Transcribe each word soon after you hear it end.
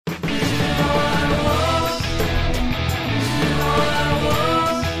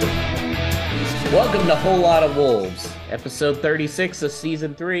Welcome to Whole Lot of Wolves, episode 36 of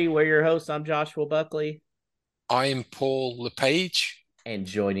season 3. We're your hosts. I'm Joshua Buckley. I'm Paul LePage. And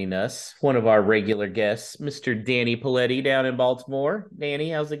joining us, one of our regular guests, Mr. Danny Paletti down in Baltimore.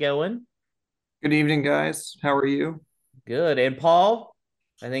 Danny, how's it going? Good evening, guys. How are you? Good. And Paul,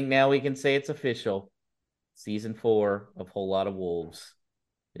 I think now we can say it's official. Season 4 of Whole Lot of Wolves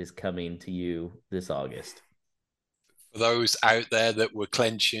is coming to you this August. For those out there that were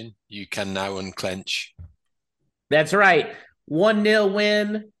clenching, you can now unclench. That's right. 1-0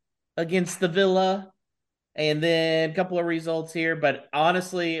 win against the Villa. And then a couple of results here, but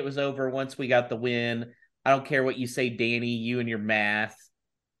honestly, it was over once we got the win. I don't care what you say, Danny, you and your math,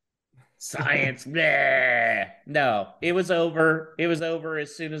 science, bleh. No, it was over. It was over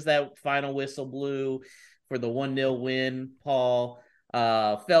as soon as that final whistle blew for the 1-0 win, Paul.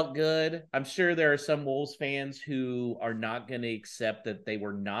 Felt good. I'm sure there are some Wolves fans who are not going to accept that they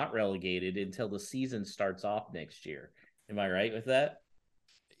were not relegated until the season starts off next year. Am I right with that?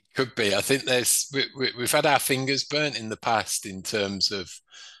 Could be. I think we've had our fingers burnt in the past in terms of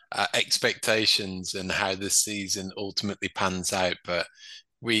expectations and how the season ultimately pans out. But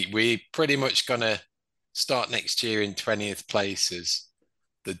we pretty much gonna start next year in 20th place as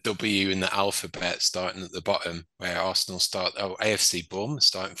the W in the alphabet starting at the bottom, where Arsenal start. Oh, AFC Bournemouth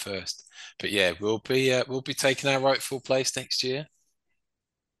starting first. But yeah, we'll be taking our rightful place next year.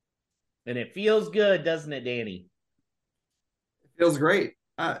 And it feels good, doesn't it, Danny? It feels great.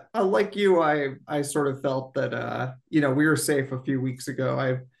 Like you, I sort of felt that we were safe a few weeks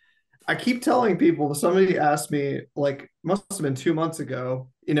ago. I keep telling people, somebody asked me, like, must have been 2 months ago,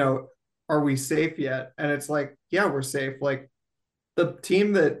 are we safe yet? And it's like, yeah, we're safe. Like the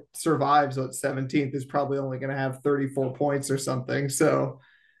team that survives at 17th is probably only going to have 34 points or something. So,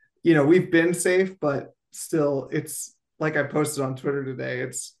 we've been safe, but still, it's like I posted on Twitter today.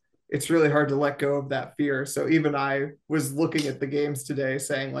 It's really hard to let go of that fear. So even I was looking at the games today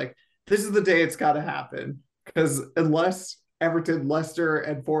saying, like, this is the day it's got to happen. Because unless Everton, Leicester,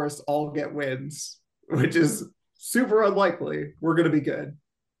 and Forest all get wins, which is super unlikely, we're going to be good.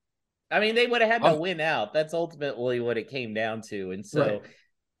 I mean, they would have had to I'm win out. That's ultimately what it came down to. And Right. so,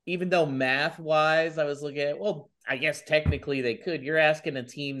 even though math wise, I was looking at, well, I guess technically they could. You're asking a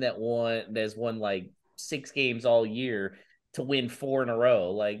team that's won like 6 games all year to win 4 in a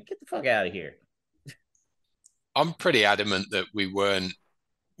row. Like, get the fuck out of here. I'm pretty adamant that we weren't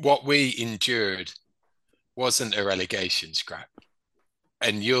what we endured wasn't a relegation scrap.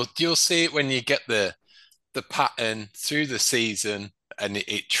 And you'll see it when you get the pattern through the season and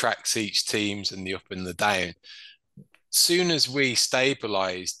it tracks each teams and the up and the down. Soon as we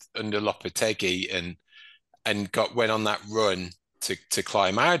stabilized under Lopetegui and went on that run to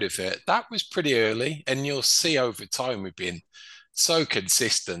climb out of it, that was pretty early. And you'll see over time we've been so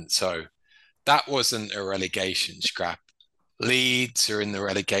consistent. So that wasn't a relegation scrap. Leeds are in the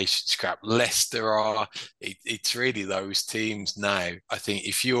relegation scrap. Leicester are. It's really those teams now. I think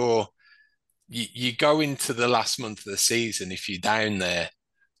if you go into the last month of the season, if you're down there,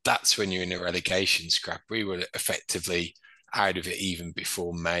 that's when you're in a relegation scrap. We were effectively out of it even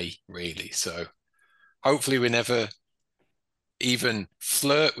before May, really. So hopefully we never even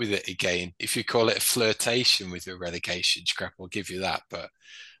flirt with it again. If you call it a flirtation with a relegation scrap, I'll give you that. But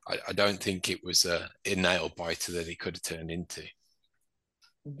I don't think it was a nail biter that it could have turned into.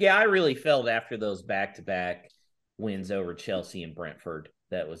 Yeah, I really felt after those back to back wins over Chelsea and Brentford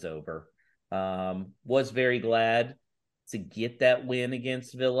that was over. Was very glad to get that win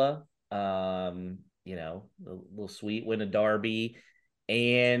against Villa. A little sweet win of Derby.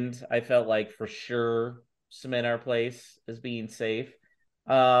 And I felt like for sure cement our place as being safe.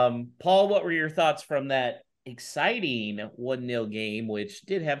 Paul, what were your thoughts from that exciting 1-0 game, which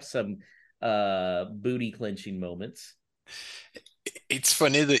did have some booty clenching moments? It's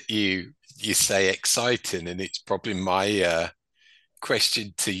funny that you say exciting, and it's probably my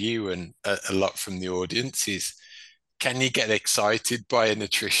question to you and a lot from the audience is can you get excited by an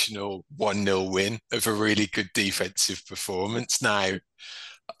attritional 1-0 win of a really good defensive performance? Now,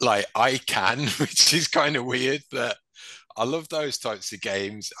 like I can, which is kind of weird, but I love those types of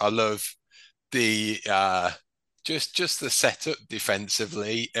games. I love the just the setup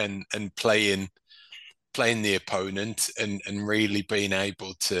defensively and playing the opponent and really being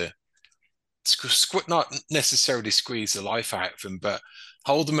able to not necessarily squeeze the life out of them, but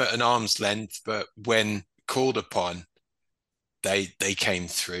hold them at an arm's length. But when called upon, they came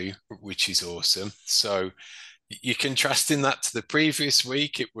through, which is awesome. So you're contrasting that to the previous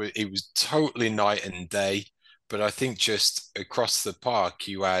week. It was totally night and day. But I think just across the park,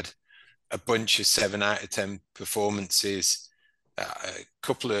 you had a bunch of 7 out of 10 performances, a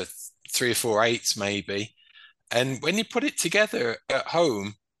couple of three or four eights maybe. And when you put it together at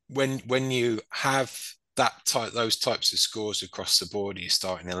home, when you have those types of scores across the board, you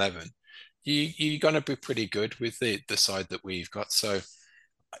starting 11, you're going to be pretty good with the side that we've got. So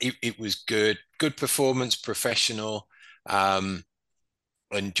it was good performance, professional, and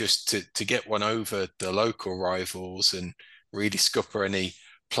just to get one over the local rivals and really scupper any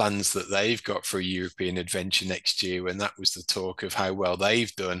plans that they've got for a European adventure next year. When that was the talk of how well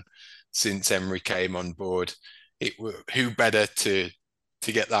they've done since Emery came on board, who better to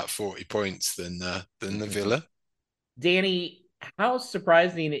get that 40 points than the Villa. Danny, how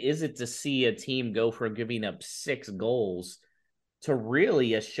surprising is it to see a team go from giving up 6 goals to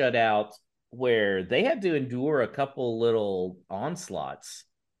really a shutout where they had to endure a couple little onslaughts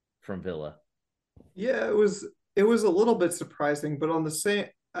from Villa? Yeah, it was a little bit surprising, but on the same,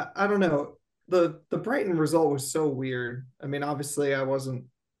 I don't know. The Brighton result was so weird. I mean, obviously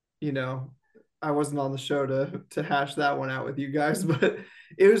you know, I wasn't on the show to hash that one out with you guys, but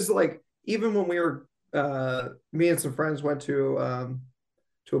it was like even when we were me and some friends went to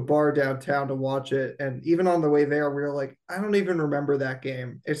a bar downtown to watch it, and even on the way there we were like, I don't even remember that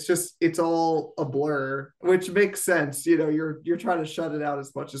game. It's all a blur, which makes sense. You know, you're trying to shut it out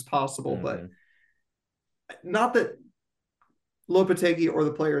as much as possible, but not that Lopetegui or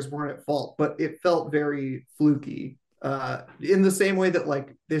the players weren't at fault, but it felt very fluky. In the same way that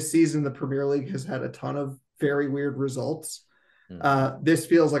like this season, the Premier League has had a ton of very weird results. This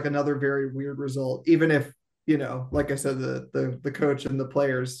feels like another very weird result, even if, you know, like I said, the coach and the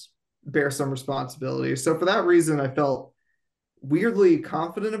players bear some responsibility. So for that reason, I felt weirdly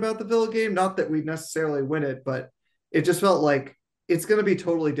confident about the Villa game. Not that we'd necessarily win it, but it just felt like it's going to be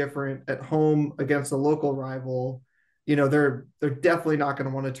totally different at home against a local rival. You know, they're definitely not going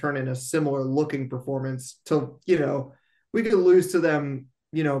to want to turn in a similar looking performance to, you know, we could lose to them,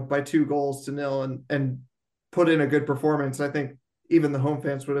 you know, by 2-0 and put in a good performance. I think even the home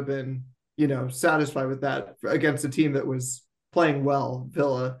fans would have been, you know, satisfied with that against a team that was playing well,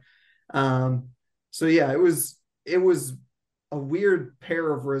 Villa. So yeah, it was a weird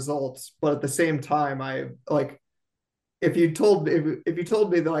pair of results, but at the same time, I like, if you told me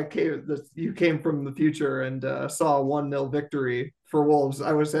that you came from the future and saw a 1-0 victory for Wolves,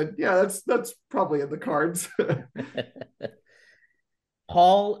 I would have said, yeah, that's probably in the cards.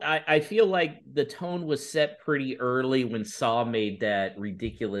 Paul, I feel like the tone was set pretty early when Saw made that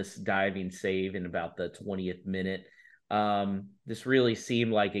ridiculous diving save in about the 20th minute. This really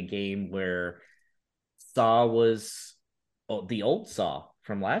seemed like a game where Saw was the old Saw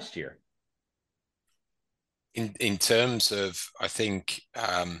from last year. In terms of, I think,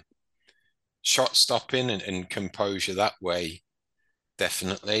 shot stopping and composure that way,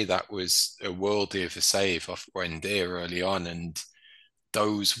 definitely that was a worldie of a save off Buendia early on, and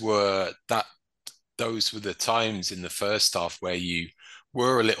those were the times in the first half where you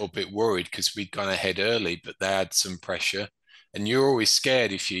were a little bit worried because we'd gone ahead early, but they had some pressure, and you're always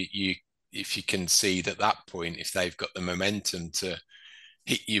scared if you can see at that point if they've got the momentum to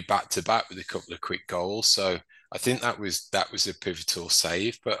hit you back to back with a couple of quick goals. So I think that was a pivotal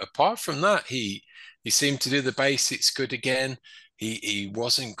save. But apart from that, he seemed to do the basics good again. He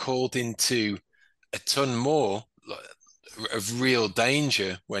wasn't called into a ton more of real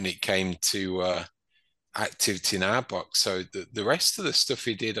danger when it came to activity in our box. So the rest of the stuff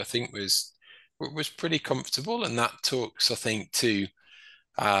he did, I think, was pretty comfortable, and that talks, I think, to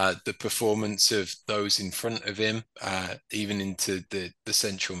the performance of those in front of him, even into the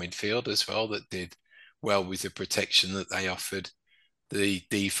central midfield as well, that did well with the protection that they offered the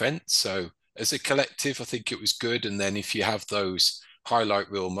defense. So as a collective, I think it was good. And then if you have those highlight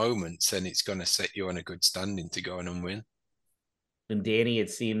reel moments, then it's going to set you on a good standing to go on and win. And Danny, it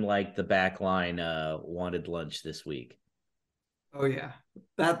seemed like the back line wanted lunch this week. Oh yeah,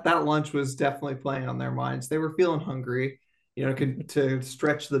 that lunch was definitely playing on their minds. They were feeling hungry, you know, to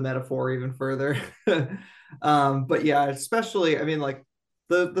stretch the metaphor even further. But yeah, especially, I mean, like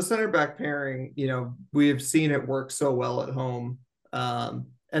the center back pairing, you know, we have seen it work so well at home.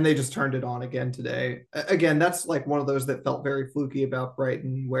 And they just turned it on again today. Again, that's like one of those that felt very fluky about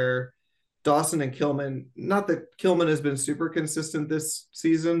Brighton, where Dawson and Kilman, not that Kilman has been super consistent this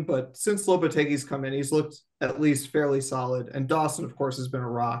season, but since Lopetegui's come in, he's looked at least fairly solid. And Dawson, of course, has been a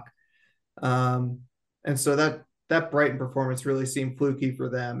rock. And so that Brighton performance really seemed fluky for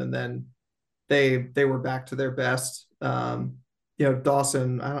them. And then they were back to their best. You know,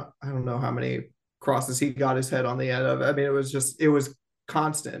 Dawson, I don't know how many crosses he got his head on the end of. I mean, it was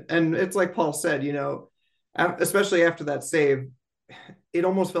constant. And it's like Paul said, you know, especially after that save, it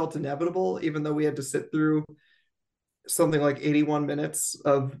almost felt inevitable, even though we had to sit through something like 81 minutes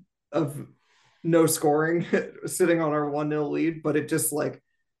of of no scoring sitting on our 1-0 lead, but it just like,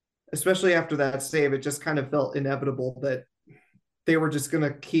 especially after that save, it just kind of felt inevitable that they were just going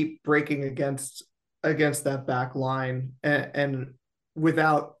to keep breaking against that back line, and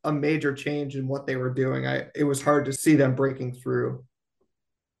without a major change in what they were doing, it was hard to see them breaking through.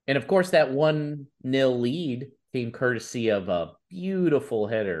 And of course, that 1-0 lead came courtesy of a beautiful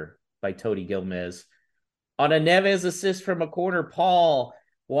header by Tony Gomez on a Neves assist from a corner. Paul,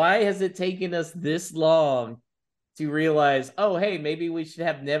 why has it taken us this long to realize, oh, hey, maybe we should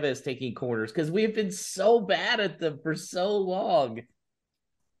have Neves taking corners? Because we've been so bad at them for so long.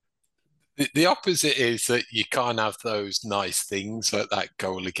 The opposite is that you can't have those nice things like that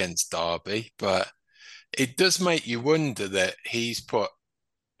goal against Derby, but it does make you wonder that he's put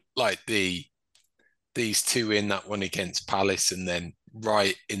like these two in, that one against Palace and then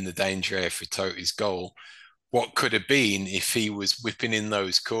right in the danger area for Toti's goal. What could have been if he was whipping in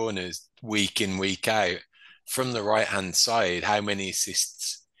those corners week in, week out from the right-hand side, how many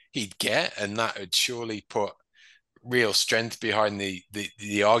assists he'd get, and that would surely put real strength behind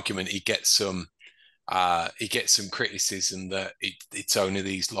the argument. He gets some criticism that it's only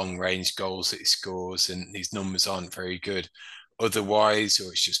these long range goals that he scores and his numbers aren't very good otherwise,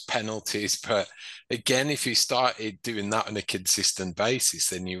 or it's just penalties. But again, if you started doing that on a consistent basis,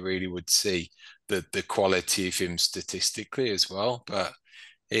 then you really would see the quality of him statistically as well. But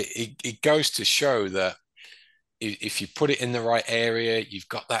it goes to show that if you put it in the right area, you've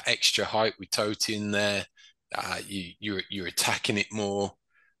got that extra height with Totti in there. You're attacking it more.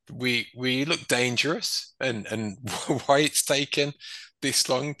 We look dangerous, and why it's taken this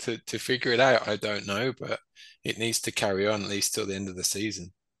long to figure it out, I don't know, but it needs to carry on at least till the end of the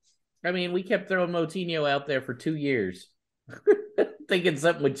season. I mean, we kept throwing Moutinho out there for 2 years, thinking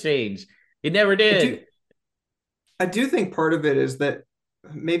something would change. It never did. I do think part of it is that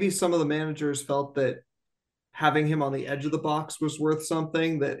maybe some of the managers felt that having him on the edge of the box was worth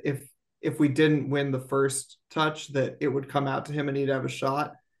something, that if we didn't win the first touch, that it would come out to him and he'd have a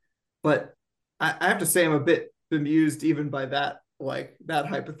shot. But I have to say I'm a bit bemused even by that, like that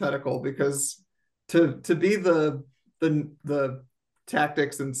hypothetical, because to be the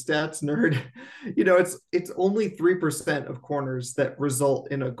tactics and stats nerd, it's only 3% of corners that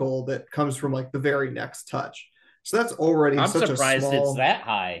result in a goal that comes from like the very next touch. So that's already I'm such a surprised small. it's that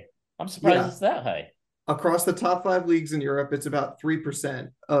high. I'm surprised it's that high. Across the top 5 leagues in Europe, it's about 3%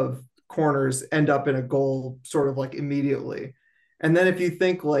 of corners end up in a goal sort of like immediately. And then if you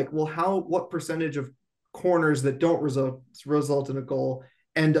think like, well, what percentage of corners that don't result in a goal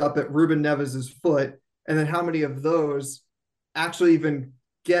end up at Ruben Neves's foot, and then how many of those actually even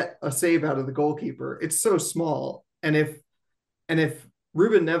get a save out of the goalkeeper? It's so small. And if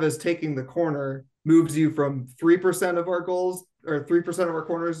Ruben Neves taking the corner moves you from 3% of our goals, or 3% of our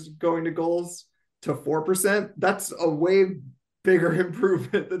corners going to goals, to 4%, that's a way bigger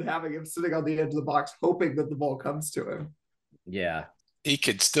improvement than having him sitting on the edge of the box hoping that the ball comes to him. Yeah. He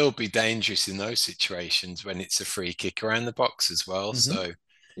could still be dangerous in those situations when it's a free kick around the box as well. Mm-hmm. So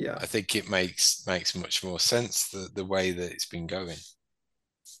yeah, I think it makes much more sense the way that it's been going.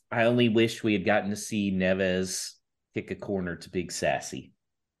 I only wish we had gotten to see Neves kick a corner to Big Sassy.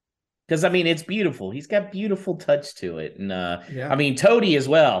 Because, I mean, it's beautiful. He's got beautiful touch to it. And, I mean, Totti as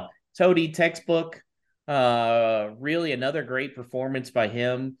well. Totti, textbook. Really another great performance by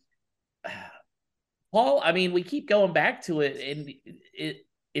him. Paul, I mean, we keep going back to it. And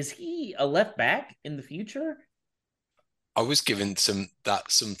is he a left back in the future? I was given some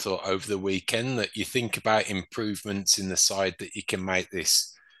thought over the weekend, that you think about improvements in the side that you can make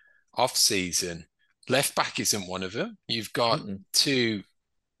this off season. Left back isn't one of them. You've got two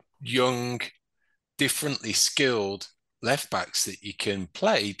young, differently skilled left backs that you can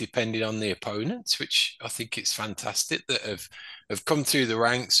play depending on the opponents, which I think it's fantastic that have come through the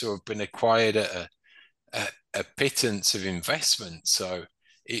ranks or have been acquired at a pittance of investment. So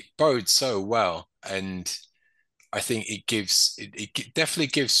it bodes so well, and I think it definitely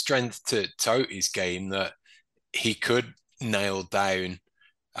gives strength to Toti's game, that he could nail down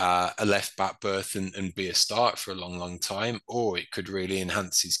a left back berth and be a start for a long time, or it could really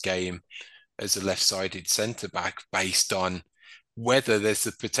enhance his game as a left-sided centre back based on whether there's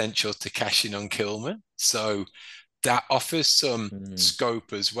the potential to cash in on Kilman. So that offers some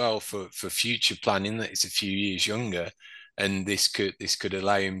scope as well for future planning, that it's a few years younger, and this could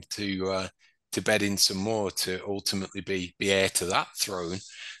allow him to bed in some more to ultimately be heir to that throne.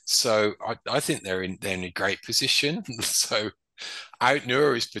 So I think they're in a great position. So Out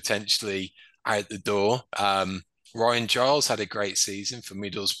Noor is potentially out the door. Ryan Giles had a great season for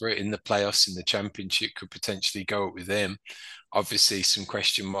Middlesbrough in the playoffs in the Championship, could potentially go up with him. Obviously, some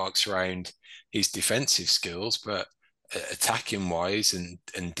question marks around his defensive skills, but attacking wise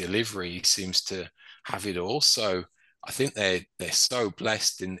and delivery, he seems to have it all. So I think they're so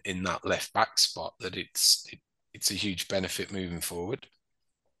blessed in that left back spot that it's a huge benefit moving forward.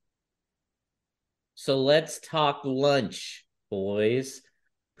 So let's talk lunch, boys.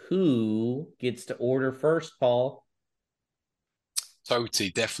 Who gets to order first, Paul?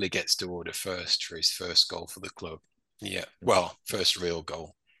 Totti definitely gets to order first for his first goal for the club. Yeah, well, first real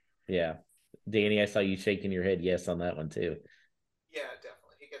goal. Yeah. Danny, I saw you shaking your head yes on that one too. Yeah,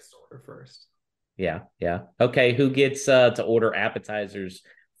 definitely. He gets to order first. Yeah, yeah. Okay, who gets to order appetizers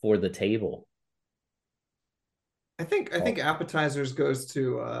for the table? I think appetizers goes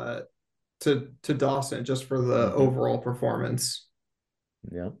to Dawson just for the Mm-hmm. overall performance.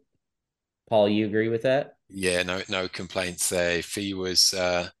 Yeah. Paul, you agree with that? Yeah, no complaints there. If he was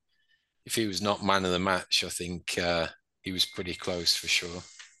not man of the match, I think he was pretty close for sure.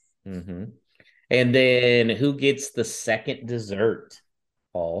 Mm-hmm. And then who gets the second dessert,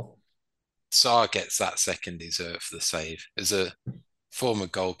 Paul? Saar gets that second dessert for the save. As a former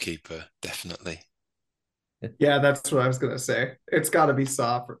goalkeeper, definitely. Yeah, that's what I was gonna say. It's got to be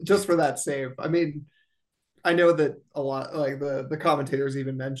soft just for that save. I mean, I know that a lot like the commentators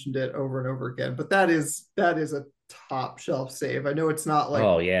even mentioned it over and over again, but that is a top shelf save. I know it's not like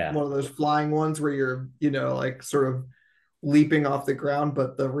Oh yeah. one of those flying ones where you're, like sort of leaping off the ground,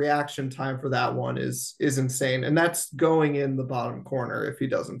 but the reaction time for that one is insane. And that's going in the bottom corner if he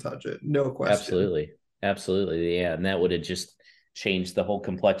doesn't touch it. No question. Absolutely. Absolutely. Yeah. And that would have just changed the whole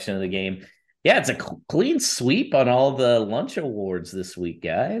complexion of the game. Yeah, it's a clean sweep on all the lunch awards this week,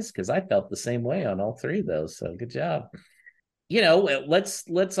 guys, because I felt the same way on all three of those. So good job.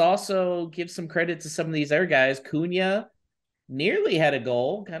 Let's also give some credit to some of these other guys. Cunha nearly had a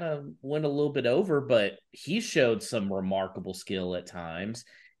goal, kind of went a little bit over, but he showed some remarkable skill at times.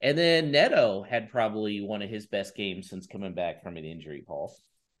 And then Neto had probably one of his best games since coming back from an injury, Paul.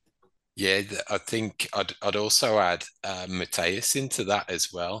 Yeah, I think I'd also add Mateus into that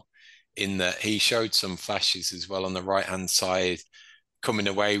as well, in that he showed some flashes as well on the right hand side, coming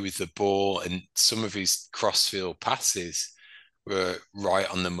away with the ball, and some of his crossfield passes were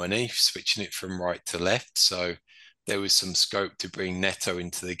right on the money, switching it from right to left. So there was some scope to bring Neto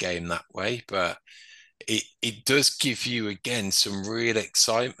into the game that way. But it does give you again some real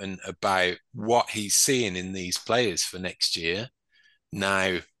excitement about what he's seeing in these players for next year.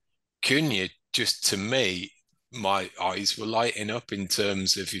 Now, Cunha, just to me, my eyes were lighting up in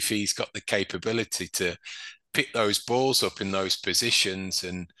terms of if he's got the capability to pick those balls up in those positions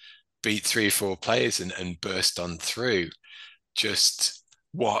and beat 3 or 4 players and burst on through. Just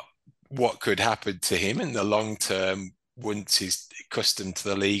what could happen to him in the long term once he's accustomed to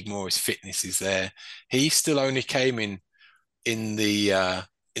the league more, his fitness is there. He still only came in the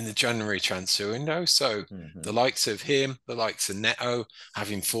January transfer window. So Mm-hmm. the likes of him, the likes of Neto,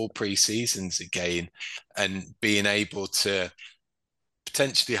 having full pre-seasons again and being able to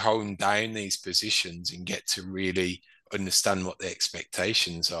potentially hone down these positions and get to really understand what the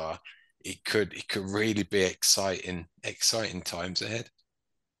expectations are, it could really be exciting times ahead.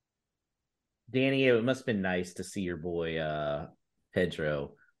 Danny, it must have been nice to see your boy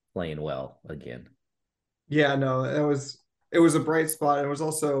Pedro playing well again. Yeah, no, it was a bright spot. It was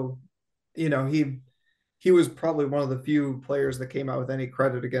also, he was probably one of the few players that came out with any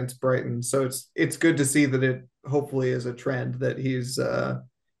credit against Brighton. So it's good to see that it hopefully is a trend that he's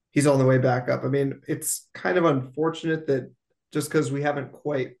on the way back up. I mean, it's kind of unfortunate that just because we haven't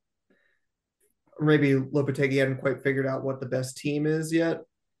quite, or maybe Lopetegui hadn't quite figured out what the best team is yet,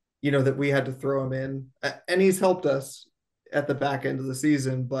 that we had to throw him in. And he's helped us at the back end of the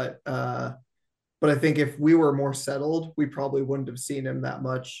season, but I think if we were more settled, we probably wouldn't have seen him that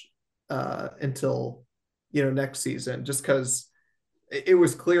much until next season. Just because it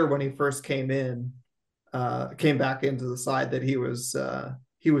was clear when he first came back into the side that he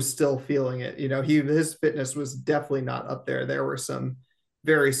was still feeling it. His fitness was definitely not up there. There were some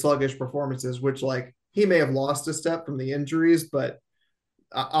very sluggish performances, which like he may have lost a step from the injuries, but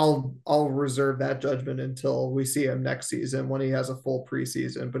I'll reserve that judgment until we see him next season when he has a full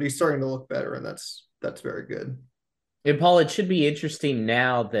preseason. But he's starting to look better, and that's very good. And Paul, it should be interesting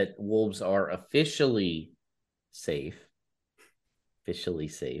now that Wolves are safe, officially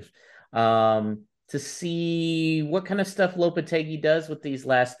safe, to see what kind of stuff Lopetegui does with these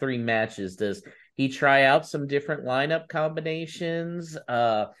last three matches. Does he try out some different lineup combinations?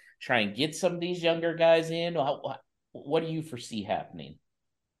 Try and get some of these younger guys in? What do you foresee happening?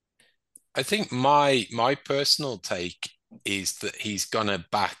 I think my personal take is that he's gonna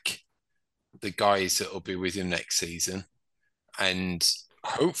back the guys that will be with him next season, and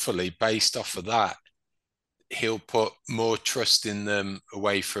hopefully, based off of that, he'll put more trust in them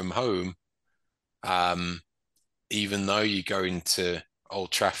away from home. Um, Even though you go into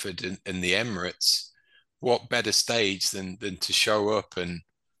Old Trafford and the Emirates, what better stage than to show up and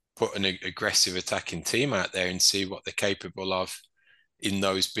put an aggressive attacking team out there and see what they're capable of in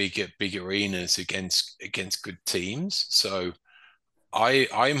those big arenas against good teams. So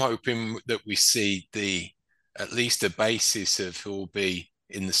I'm hoping that we see the at least a basis of who will be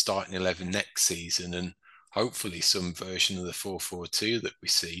in the starting 11 next season, and hopefully some version of the 4-4-2 that we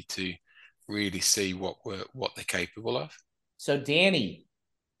see to really see what they're capable of. So Danny,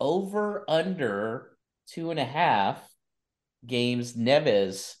 over under 2.5 games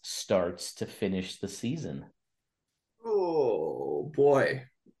Neves starts to finish the season. Oh boy,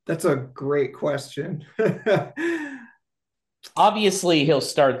 that's a great question. Obviously, he'll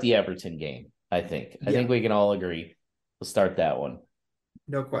start the Everton game. I think. I Yeah, think we can all agree. We'll start that one.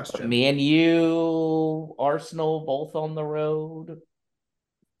 no But question. Man U, Arsenal, both on the road.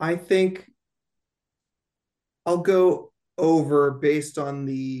 I think I'll go over based on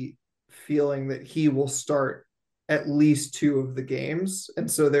the feeling that he will start at least two of the games. And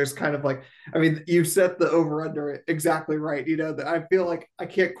so there's kind of like, I mean, you set the over under exactly right. You know, that I feel like I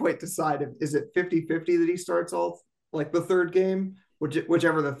can't quite decide if is it 50-50 that he starts all like the third game,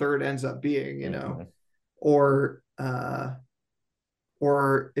 whichever the third ends up being, you know, Mm-hmm. or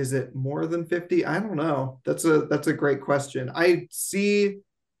or is it more than 50? I don't know. That's a great question. I see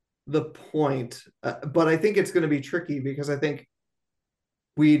the point, but I think it's going to be tricky because I think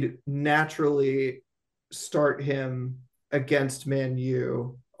we'd naturally start him against Man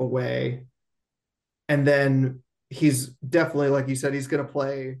U away, and then he's definitely, like you said, he's going to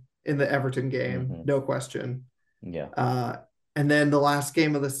play in the Everton game, Mm-hmm. no question. Yeah. Uh, and then the last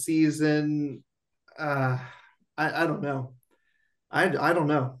game of the season, uh, I don't know. I don't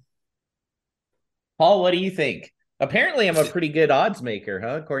know. Paul, what do you think? Apparently, I'm a pretty good odds maker,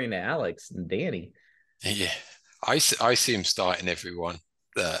 huh? According to Alex and Danny. Yeah, I see him starting everyone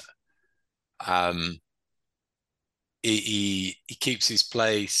that um he keeps his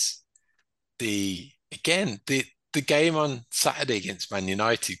place. The game on Saturday against Man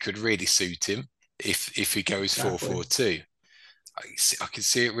United could really suit him if he goes four Exactly. four two. I can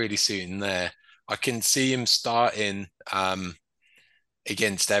see it really suiting there. I can see him starting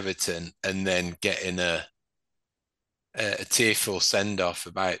against Everton and then getting a tearful send off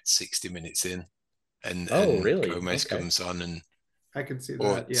about 60 minutes in, Oh, and really? Gomez Okay. comes on, and I can see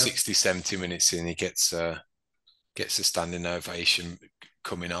or that. Yep. 60 70 minutes in he gets a standing ovation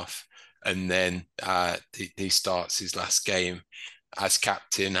coming off, and then he starts his last game as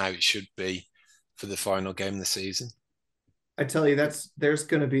captain, how it should be for the final game of the season. I tell you, there's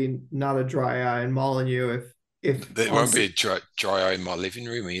going to be not a dry eye in Molyneux if There on won't be a dry eye in my living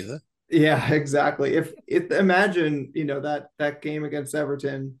room either. yeah, exactly. If imagine, that game against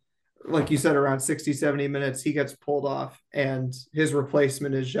Everton, like you said, around 60, 70 minutes, he gets pulled off and his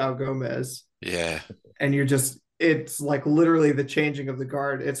replacement is João Gomez. Yeah, And it's like literally the changing of the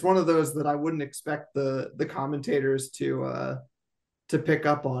guard. It's one of those that I wouldn't expect the commentators to pick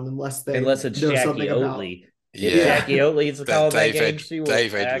up on unless they Unless it's know Jackie something about. Oatley. If yeah. Jackie Yeah. Oatley's calling that game, she will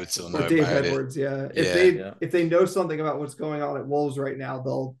Dave Edwards will Or know actually. Dave about it. Edwards, yeah. If Yeah, they Yeah. if they know something about what's going on at Wolves right now,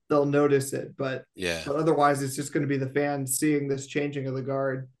 they'll notice it. But yeah. but otherwise, it's just going to be the fans seeing this changing of the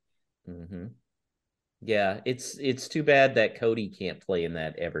guard. Mm-hmm. Yeah, it's too bad that Cody can't play in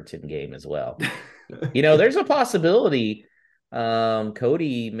that Everton game as well. There's a possibility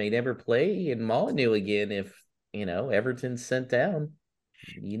Cody may never play in Molyneux again if, Everton's sent down.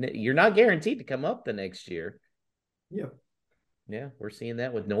 You're not guaranteed to come up the next year. Yep. Yeah, we're seeing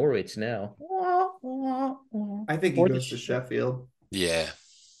that with Norwich now. I think he Or the goes to Sheffield. Yeah.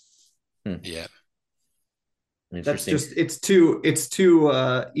 Hmm, Yeah. That's interesting. just it's too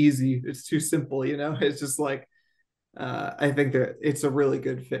easy. It's too simple, you know. It's just like I think that it's a really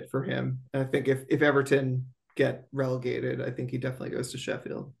good fit for him. And I think if Everton get relegated, I think he definitely goes to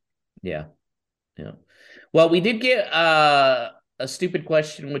Sheffield. Yeah. Yeah. Well, we did get a stupid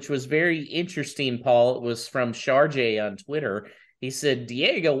question, which was very interesting, Paul. It was from Sharjay on Twitter. He said,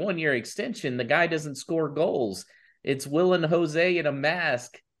 Diego, 1 year extension. The guy doesn't score goals. It's Will and Jose in a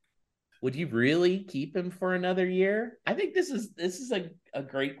mask. Would you really keep him for another year? I think this is a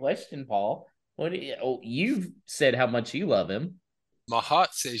great question, Paul. You've said how much you love him. My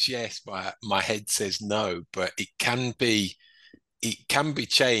heart says yes, my head says no, but it can be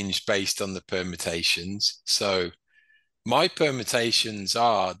changed based on the permutations. So my permutations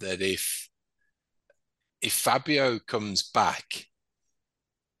are that if Fabio comes back,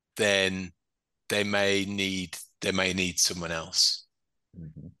 then they may need someone else.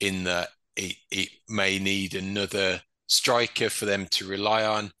 Mm-hmm. In that it may need another striker for them to rely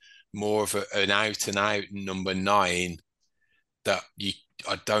on, more of an out and out number 9 that we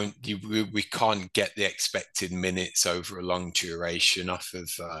can't get the expected minutes over a long duration off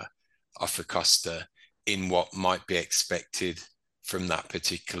of Costa in what might be expected from that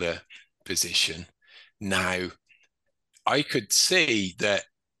particular position. Now, I could see that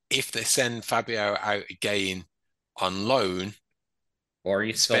if they send Fabio out again on loan, Or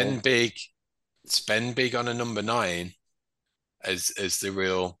he's spend sold. big, spend big on a number 9 as the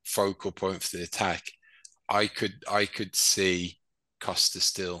real focal point for the attack. I could see Costa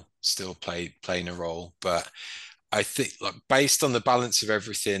still playing a role, but I think, like, based on the balance of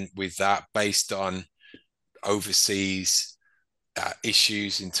everything with that, based on overseas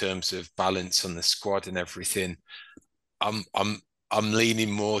issues in terms of balance on the squad and everything, I'm I'm I'm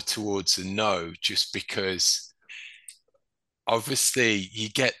leaning more towards a no, just because obviously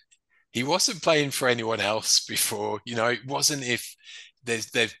he wasn't playing for anyone else before. It wasn't if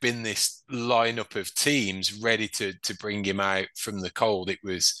there's been this lineup of teams ready to bring him out from the cold. It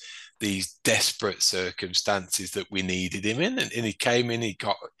was these desperate circumstances that we needed him in, and he came in. He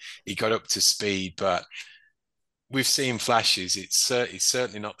got up to speed, but we've seen flashes. It's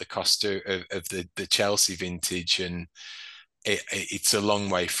certainly not the Costa of the Chelsea vintage, and it's a long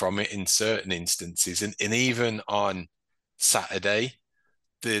way from it in certain instances. And even on Saturday,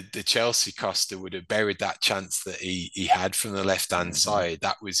 the Chelsea Costa would have buried that chance that he had from the left hand Mm-hmm. side.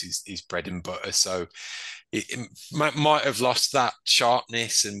 That was his bread and butter. So it might have lost that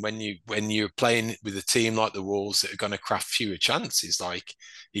sharpness. And when you're playing with a team like the Wolves that are going to craft fewer chances, like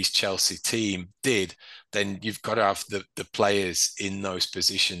his Chelsea team did, then you've got to have the players in those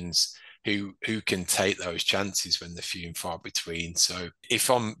positions who can take those chances when they're few and far between. So if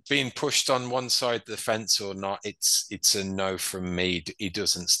I'm being pushed on one side of the fence or not, it's a no from me. He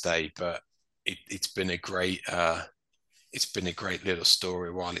doesn't stay, but it's been a great little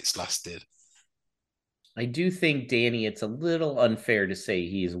story while it's lasted. I do think, Danny, it's a little unfair to say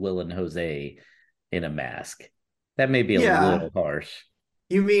he's Will and Jose in a mask. That may be a Yeah. little harsh.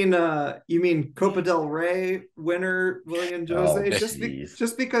 You mean Copa del Rey winner William Oh, Jose? jeez.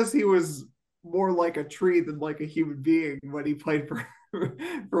 Just because he was more like a tree than like a human being when he played for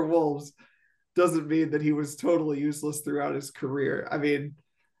for Wolves doesn't mean that he was totally useless throughout his career. I mean,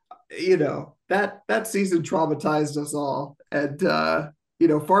 that season traumatized us all, and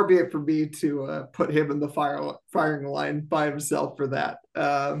far be it for me to put him in the firing line by himself for that.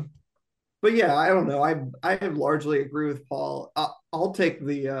 But yeah, I don't know. I largely agree with Paul. I'll take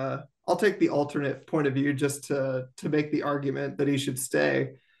the alternate point of view just to make the argument that he should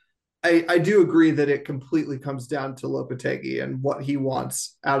stay. I do agree that it completely comes down to Lopetegui and what he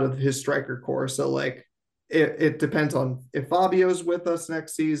wants out of his striker core. So like it depends on if Fabio's with us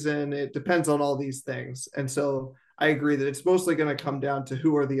next season. It depends on all these things. And so I agree that it's mostly going to come down to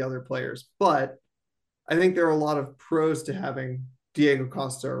who are the other players. But I think there are a lot of pros to having Diego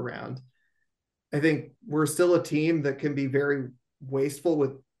Costa around. I think we're still a team that can be very wasteful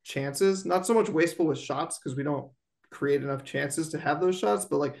with chances, not so much wasteful with shots because we don't create enough chances to have those shots,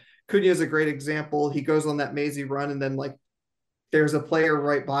 but like Cunha is a great example. He goes on that mazy run and then like there's a player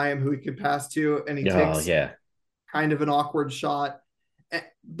right by him who he could pass to and he Oh, takes yeah. kind of an awkward shot,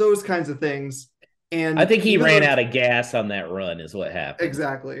 those kinds of things. I And think he even ran though out of gas on that run, is what happened.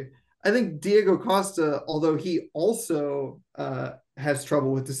 exactly, I think Diego Costa, although he also has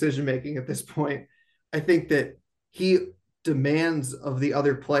trouble with decision making at this point, I think that he demands of the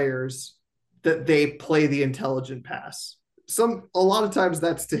other players that they play the intelligent pass. A lot of times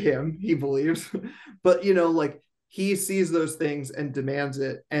that's to him, he believes, but like he sees those things and demands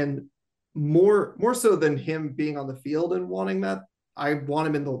it, and more so than him being on the field and wanting that, I want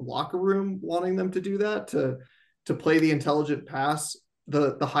him in the locker room wanting them to do that, to play the intelligent pass,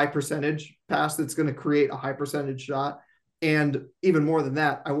 the high percentage pass that's going to create a high percentage shot. And even more than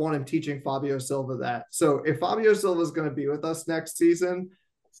that, I want him teaching Fabio Silva that. So if Fabio Silva is going to be with us next season,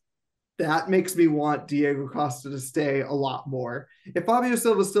 that makes me want Diego Costa to stay a lot more. If Fabio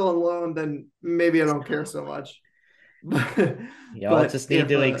Silva is still on loan, then maybe I don't care so much. Y'all But just need if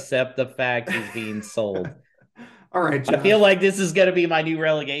to accept the fact he's being sold. all right, I feel Josh. like this is going to be my new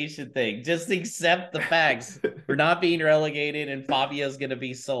relegation thing. Just accept the facts. We're not being relegated, and Fabio's going to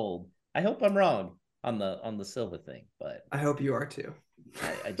be sold. I hope I'm wrong on the Silva thing, but I hope you are too.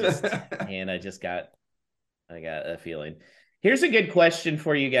 I just man, I got a feeling. Here's a good question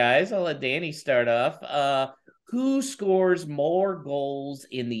for you guys. I'll let Danny start off. Who scores more goals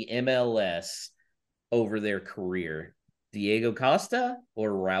in the MLS over their career? Diego Costa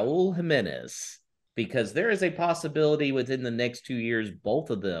or Raul Jimenez? Because there is a possibility within the next 2 years, both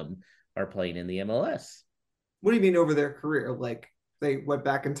of them are playing in the MLS. What do you mean over their career? Like they went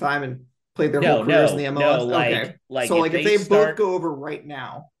back in time and played their whole No, careers in the no, no. MLS? Okay. Like So if like if they they both start, go over right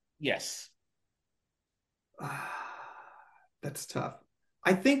now, yes. that's tough.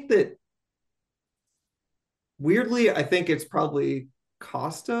 I think that weirdly, I think it's probably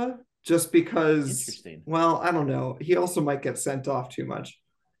Costa just because, Interesting. well, I don't know. He also might get sent off too much.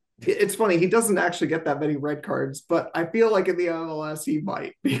 It's funny, he doesn't actually get that many red cards, but I feel like in the MLS he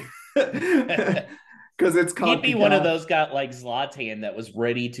might be. Because it's He'd be one of CONCACAF. those got like Zlatan that was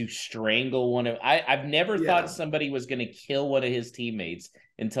ready to strangle one of. I've never thought Yeah. somebody was going to kill one of his teammates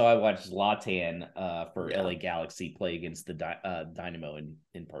until I watched Zlatan for Yeah. LA Galaxy play against the Dynamo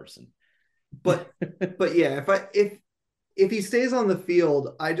in person. But yeah, if he stays on the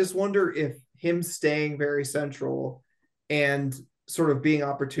field, I just wonder if him staying very central and sort of being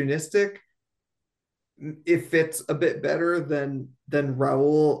opportunistic, if it's a bit better than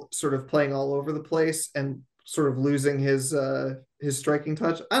Raul sort of playing all over the place and sort of losing his striking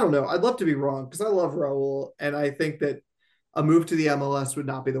touch. I don't know. I'd love to be wrong because I love Raul and I think that a move to the MLS would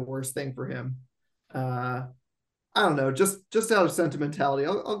not be the worst thing for him. I don't know. Just out of sentimentality,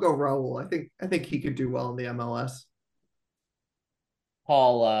 I'll go Raul. I think he could do well in the MLS.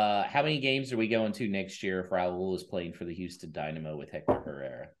 Paul, how many games are we going to next year if Raul is playing for the Houston Dynamo with Hector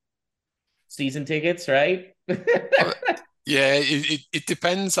Herrera? Season tickets, right? Uh, Yeah, it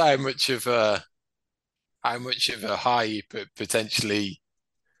depends how much of a high he potentially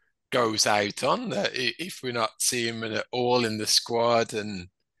goes out on. That if we're not seeing him at all in the squad, and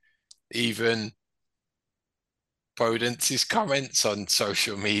even Podence's comments on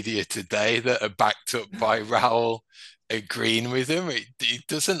social media today that are backed up by Raul agreeing with him, it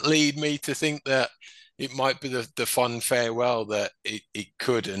doesn't lead me to think that it might be the fond farewell that it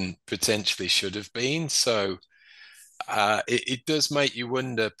could and potentially should have been. So it does make you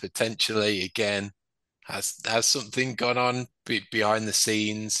wonder potentially again, has something gone on behind the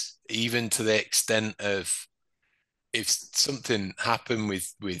scenes, even to the extent of if something happened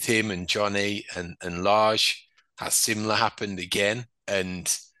with him and Johnny and Lage, has similar happened again,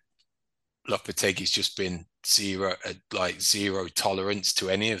 and Lopetegui's just been zero tolerance to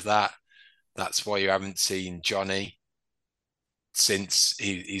any of that. That's why you haven't seen Johnny since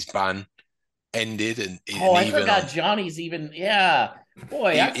his ban ended, Oh, and I even forgot on Johnny's even. Yeah,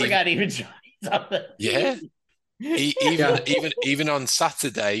 boy, I even forgot even Johnny's on the yeah, team. even Yeah. even on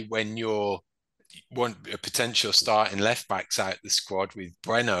Saturday when you're one a potential starting left backs out the squad with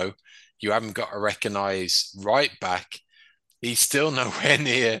Breno, you haven't got to recognise right back. He's still nowhere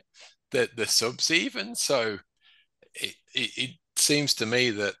near the subs even. So it seems to me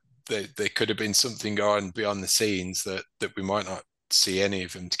that there could have been something going beyond the scenes that we might not see any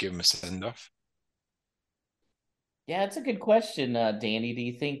of them to give him a send off. Yeah, it's a good question, Danny. Do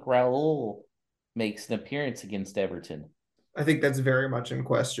you think Raul makes an appearance against Everton? I think that's very much in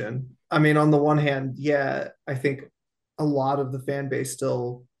question. I mean, on the one hand, yeah, I think a lot of the fan base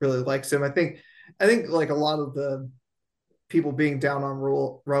still really likes him. I think like a lot of the people being down on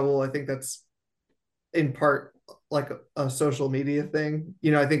Raul, I think that's in part like a social media thing.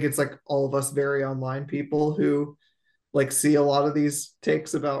 I think it's like all of us very online people who like see a lot of these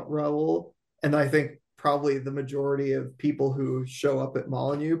takes about Raul. And I think probably the majority of people who show up at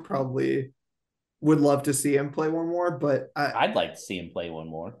Molyneux probably would love to see him play one more. But I'd like to see him play one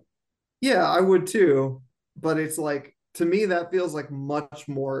more. yeah, I would too. But it's like to me that feels like much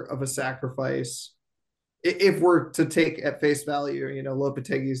more of a sacrifice if we're to take at face value,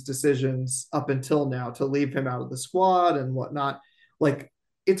 Lopetegui's decisions up until now to leave him out of the squad and whatnot. Like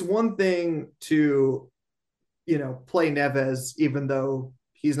it's one thing to, play Neves, even though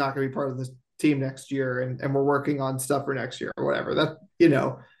he's not going to be part of the team next year and we're working on stuff for next year or whatever.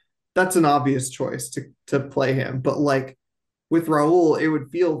 That's an obvious choice to play him. But like with Raul, it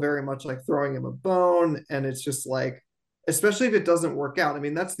would feel very much like throwing him a bone. And it's just like, especially if it doesn't work out. I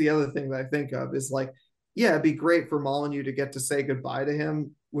mean, that's the other thing that I think of is like, yeah, it'd be great for Molyneux to get to say goodbye to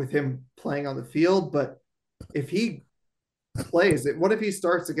him with him playing on the field. But if he plays it, what if he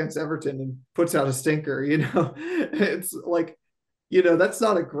starts against Everton and puts out a stinker? It's like, that's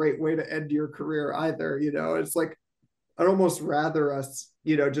not a great way to end your career either. It's like, I'd almost rather us,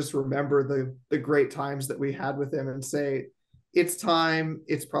 just remember the great times that we had with him and say, it's time.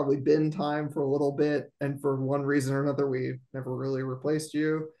 It's probably been time for a little bit. And for one reason or another, we never really replaced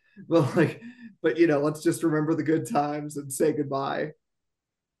you. But let's just remember the good times and say goodbye.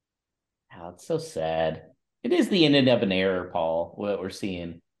 Oh, it's so sad. It is the ending of an era, Paul, what we're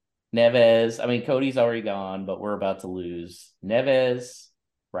seeing. Neves, I mean, Cody's already gone, but we're about to lose. Neves,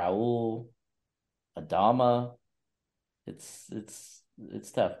 Raul, Adama. It's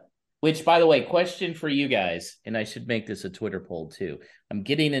tough. Which, by the way, question for you guys, and I should make this a Twitter poll too. I'm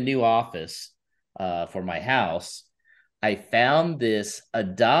getting a new office for my house. I found this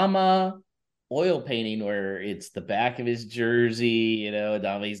Adama oil painting where it's the back of his jersey,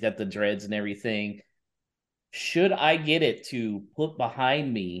 Adama, he's got the dreads and everything. Should I get it to put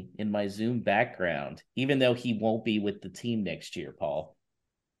behind me in my Zoom background, even though he won't be with the team next year, Paul?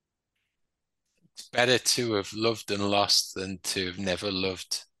 It's better to have loved and lost than to have never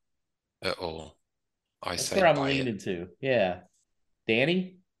loved at all. I That's say where I'm buy it. leaning to. Yeah.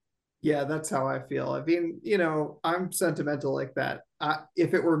 Danny? Yeah, that's how I feel. I mean, I'm sentimental like that.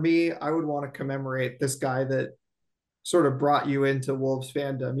 If it were me, I would want to commemorate this guy that sort of brought you into Wolves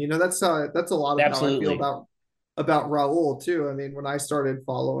fandom. That's a lot of how I feel Absolutely. about Raul too. I mean, when I started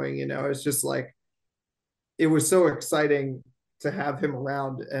following, it's just like it was so exciting to have him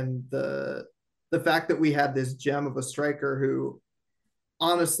around, and the fact that we had this gem of a striker who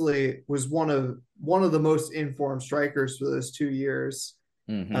honestly was one of the most informed strikers for those 2 years,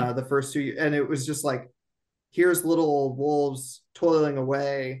 Mm-hmm. the first 2 years, and it was just like here's little Wolves toiling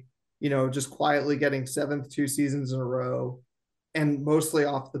away, just quietly getting seventh 2 seasons in a row, and mostly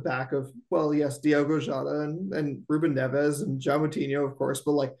off the back of, well, yes, Diogo Jota and Ruben Neves and João Moutinho, of course,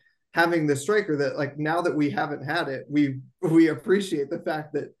 but like having the striker that, like, now that we haven't had it, we appreciate the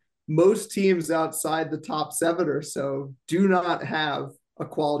fact that most teams outside the top seven or so do not have a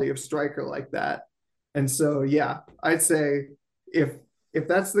quality of striker like that. And so, yeah, I'd say if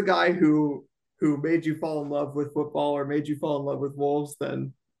that's the guy who made you fall in love with football or made you fall in love with Wolves,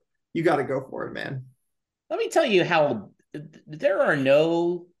 then you got to go for it, man. Let me tell you how there are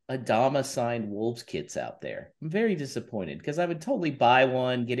no Adama signed Wolves kits out there. I'm very disappointed because I would totally buy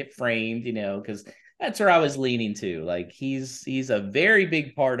one, get it framed, because that's where I was leaning to. Like he's a very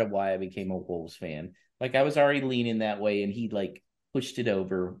big part of why I became a Wolves fan. Like I was already leaning that way, and he like pushed it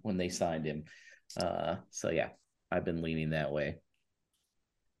over when they signed him. So yeah, I've been leaning that way.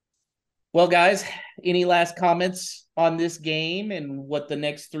 Well, guys, any last comments on this game and what the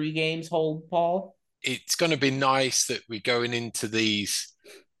next three games hold, Paul? It's going to be nice that we're going into these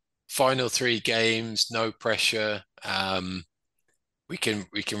final three games, no pressure. We can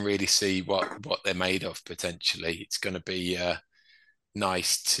really see what they're made of potentially. It's going to be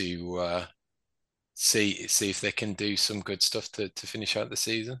nice to see if they can do some good stuff to finish out the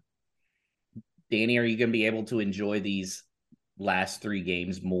season. Danny, are you going to be able to enjoy these last three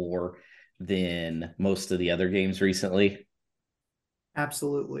games more than most of the other games recently?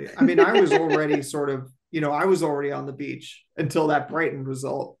 Absolutely. I mean, I was already sort of, I was already on the beach until that Brighton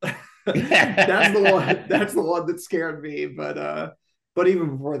result. That's the one. That's the one that scared me. But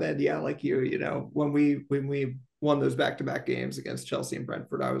even before then, yeah, like when we won those back-to-back games against Chelsea and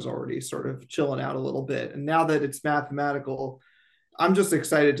Brentford, I was already sort of chilling out a little bit. And now that it's mathematical, I'm just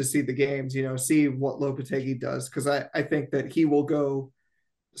excited to see the games. See what Lopetegui does, because I think that he will go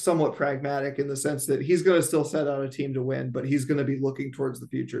somewhat pragmatic in the sense that he's going to still set out a team to win, but he's going to be looking towards the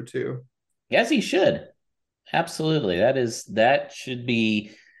future too. Yes, he should. Absolutely. That should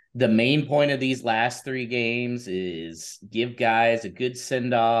be the main point of these last three games is give guys a good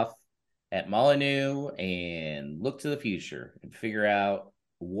send off at Molyneux and look to the future and figure out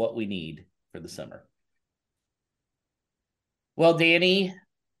what we need for the summer. Well, Danny,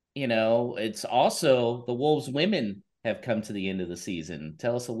 it's also the Wolves women have come to the end of the season.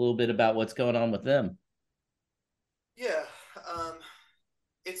 Tell us a little bit about what's going on with them. Yeah, um,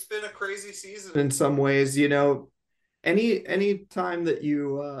 it's been a crazy season in some ways. Any time that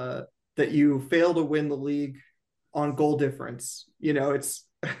you fail to win the league on goal difference, it's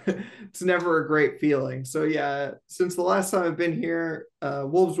it's never a great feeling. So yeah, since the last time I've been here,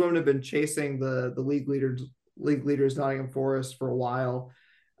 Wolves women have been chasing the league leaders Nottingham Forest for a while.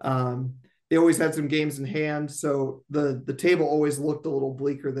 They always had some games in hand, so the table always looked a little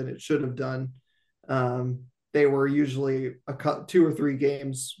bleaker than it should have done. They were usually two or three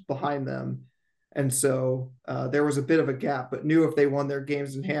games behind them, and so there was a bit of a gap. But knew if they won their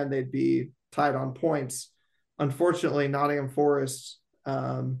games in hand, they'd be tied on points. Unfortunately, Nottingham Forest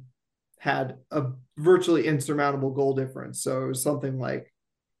had a virtually insurmountable goal difference, so it was something like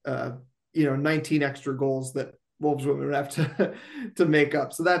 19 extra goals that Wolves women would have to make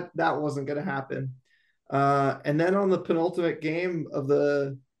up. So that wasn't going to happen. And then on the penultimate game of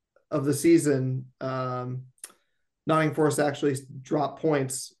the season, Nottingham Forest actually dropped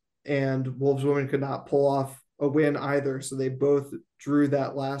points, and Wolves women could not pull off a win either. So they both drew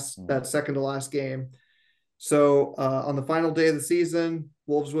that second to last game. So on the final day of the season,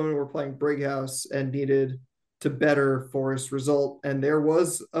 Wolves women were playing Brighouse and needed to better Forest result. And there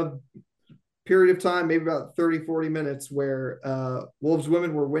was a period of time, maybe about 30, 40 minutes, where Wolves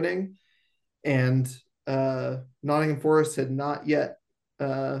women were winning and Nottingham Forest had not yet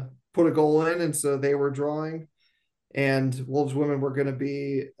put a goal in. And so they were drawing. And Wolves women were going to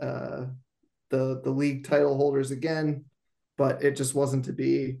be the league title holders again, but it just wasn't to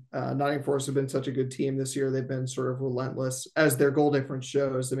be. Nottingham Forest have been such a good team this year. They've been sort of relentless, as their goal difference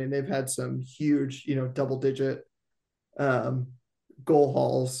shows. I mean, they've had some huge, double-digit goal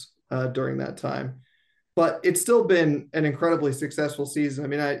hauls during that time. But it's still been an incredibly successful season. I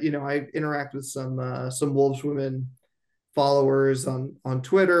mean, I interact with some Wolves women followers on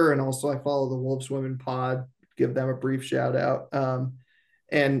Twitter, and also I follow the Wolves Women Pod. Give them a brief shout out.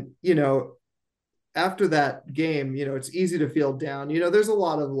 And after that game, it's easy to feel down. There's a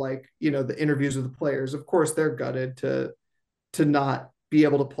lot of the interviews with the players. Of course, they're gutted to not be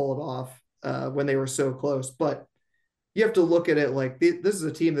able to pull it off when they were so close. But you have to look at it like this is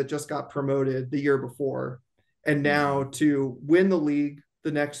a team that just got promoted the year before, and now to win the league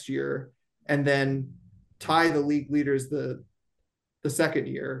the next year and then tie the league leaders the second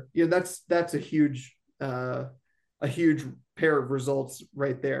year. That's a huge pair of results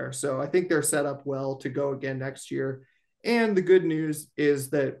right there. So I think they're set up well to go again next year. And the good news is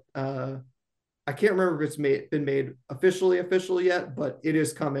that I can't remember if it's been made officially official yet, but it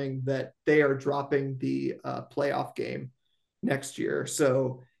is coming that they are dropping the playoff game next year.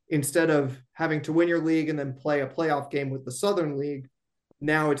 So instead of having to win your league and then play a playoff game with the Southern League,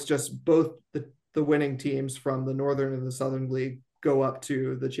 now it's just both the winning teams from the Northern and the Southern League go up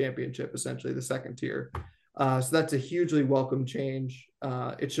to the championship, essentially the second tier. So that's a hugely welcome change.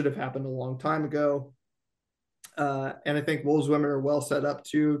 It should have happened a long time ago. And I think Wolves women are well set up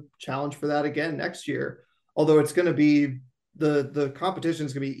to challenge for that again next year. Although it's going to be the competition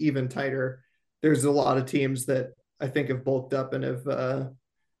is going to be even tighter. There's a lot of teams that I think have bulked up and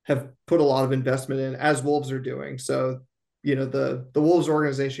have put a lot of investment in, as Wolves are doing. So the Wolves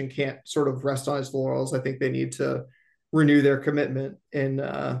organization can't sort of rest on its laurels. I think they need to renew their commitment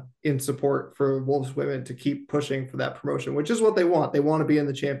in support for Wolves women to keep pushing for that promotion, which is what they want. They want to be in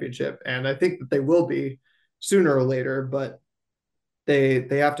the championship, and I think that they will be sooner or later, but they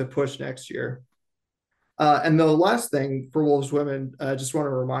have to push next year. And the last thing for Wolves women, I just want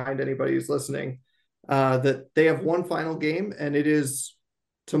to remind anybody who's listening that they have one final game, and it is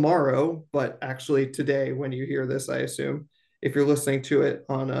tomorrow, but actually today when you hear this, I assume, if you're listening to it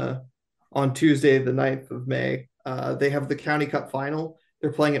on Tuesday, the 9th of May, they have the County Cup final.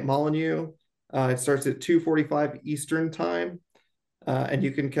 They're playing at Molineux. It starts at 2:45 Eastern time, and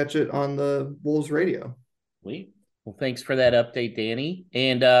you can catch it on the Wolves radio. Sweet. Well, thanks for that update, Danny.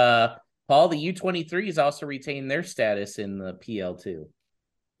 And Paul, the U23s also retained their status in the PL2.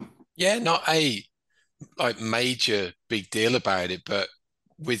 Yeah, not a major big deal about it, but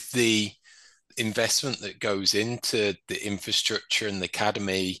with the investment that goes into the infrastructure and the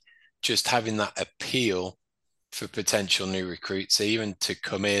academy, just having that appeal for potential new recruits, even to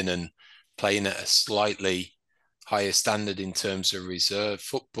come in and playing at a slightly higher standard in terms of reserve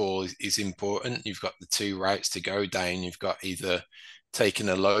football is important. You've got the two routes to go down. You've got either taking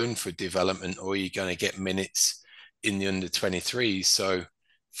a loan for development or you're going to get minutes in the under 23s. So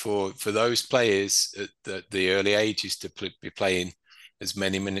for those players at the early ages to be playing as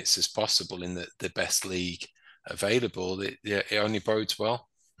many minutes as possible in the best league available, it only bodes well.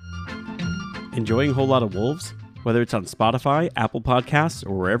 Enjoying a whole lot of Wolves? Whether it's on Spotify, Apple Podcasts,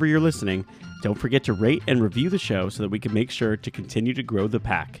 or wherever you're listening, don't forget to rate and review the show so that we can make sure to continue to grow the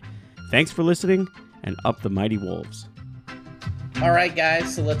pack. Thanks for listening, and up the mighty Wolves. All right,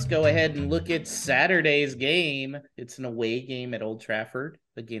 guys, so let's go ahead and look at Saturday's game. It's an away game at Old Trafford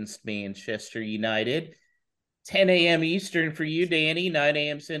against Manchester United. 10 a.m. Eastern for you, Danny, 9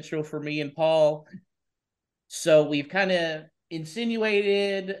 a.m. Central for me and Paul. So we've kind of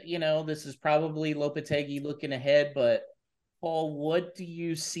insinuated, this is probably Lopetegui looking ahead, but Paul, what do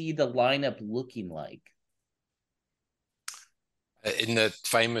you see the lineup looking like? In the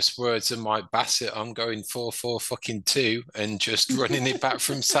famous words of Mike Bassett, I'm going 4-4-2 and just running it back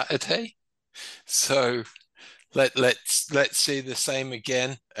from Saturday. So let's see the same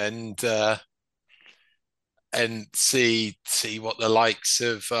again and see what the likes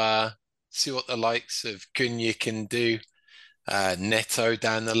of Cunha can do. Neto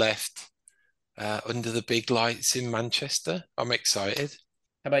down the left under the big lights in Manchester. I'm excited.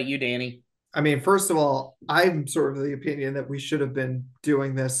 How about you, Danny? I mean, first of all, I'm sort of the opinion that we should have been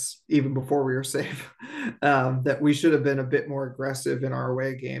doing this even before we were safe. That we should have been a bit more aggressive in our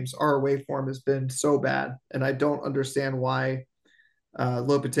away games. Our away form has been so bad, and I don't understand why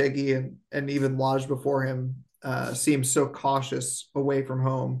Lopetegui and even Lodge before him seem so cautious away from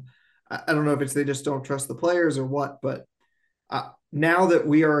home. I don't know if it's they just don't trust the players or what, but now that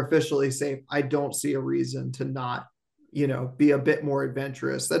we are officially safe, I don't see a reason to not, be a bit more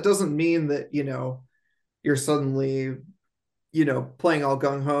adventurous. That doesn't mean that, you're suddenly, playing all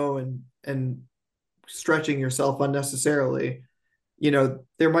gung ho and stretching yourself unnecessarily.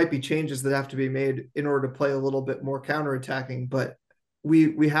 There might be changes that have to be made in order to play a little bit more counterattacking, but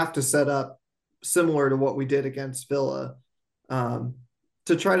we have to set up similar to what we did against Villa,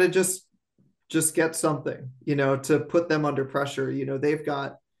 to try to just get something, to put them under pressure.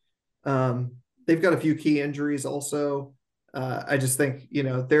 They've got a few key injuries also. I just think,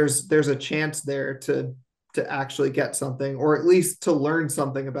 there's a chance there to actually get something, or at least to learn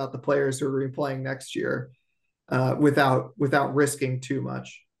something about the players who are going to be playing next year, without risking too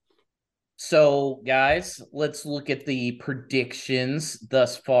much. So, guys, let's look at the predictions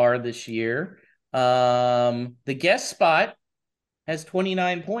thus far this year. The guest spot has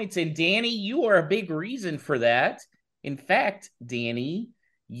 29 points. And Danny, you are a big reason for that. In fact, Danny,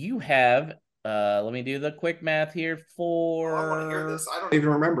 you have let me do the quick math here. Oh, I want to hear this. I don't even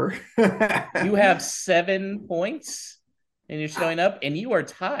remember. You have 7 points and you're showing up, and you are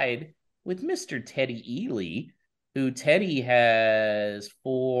tied with Mr. Teddy Ely, who Teddy has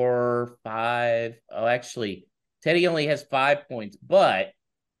 4, 5. Oh, actually, Teddy only has 5 points, but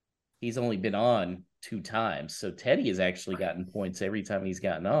he's only been on 2 times. So Teddy has actually gotten points every time he's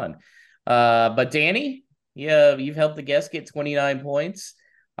gotten on. But Danny, yeah, you've helped the guest get 29 points.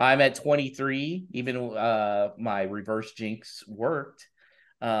 I'm at 23. Even my reverse jinx worked.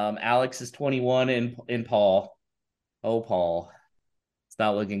 Alex is 21, and Paul. Oh, Paul. It's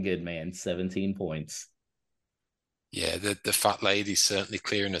not looking good, man. 17 points. Yeah, the fat lady's certainly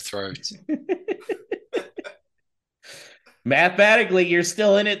clearing her throat. Mathematically, you're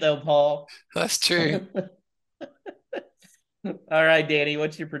still in it, though, Paul. That's true. All right, Danny,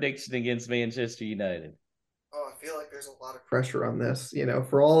 what's your prediction against Manchester United? Oh, I feel like there's a lot of pressure on this,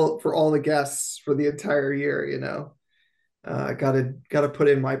 for all the guests for the entire year, gotta put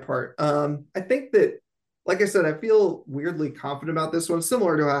in my part. I think that, like I said, I feel weirdly confident about this one,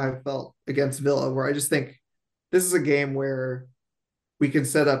 similar to how I felt against Villa, where I just think this is a game where we can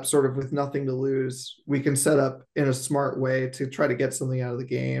set up sort of with nothing to lose. We can set up in a smart way to try to get something out of the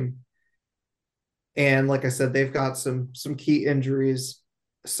game. And like I said, they've got some key injuries.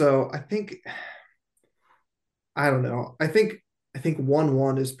 So I don't know. I think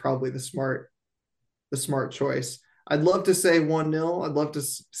 1-1 is probably the smart choice. I'd love to say 1-0. I'd love to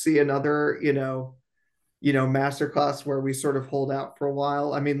see another, masterclass where we sort of hold out for a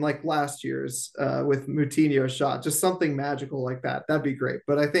while. I mean, like last year's with Moutinho's shot, just something magical like that. That'd be great.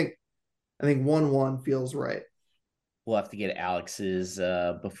 But I think 1-1 feels right. We'll have to get Alex's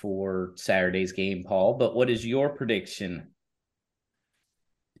before Saturday's game, Paul. But what is your prediction?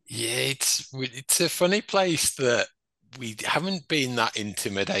 Yeah, it's a funny place that we haven't been that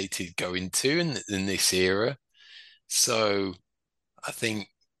intimidated going to in this era. So I think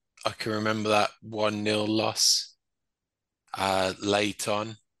I can remember that 1-0 loss late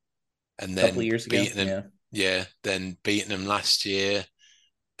on, and A couple then of years ago, beating them. Yeah, then beating them last year.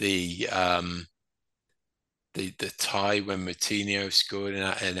 The the tie when Moutinho scored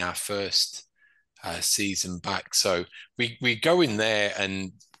in our first season back. So we go in there,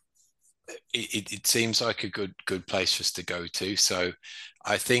 and it seems like a good place for us to go to. So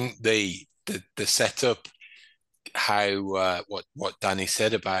I think the setup, how what Danny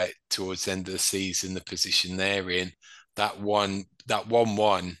said about towards the end of the season, the position they're in, that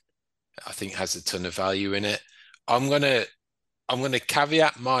 1-1, I think has a ton of value in it. I'm gonna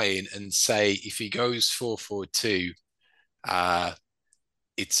caveat mine and say if he goes 4-4-2,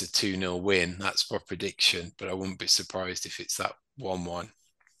 it's a 2-0 win. That's my prediction, but I wouldn't be surprised if it's that 1-1.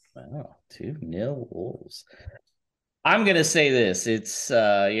 Wow, 2-0 Wolves. I'm gonna say this. It's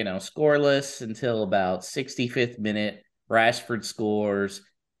scoreless until about 65th minute. Rashford scores.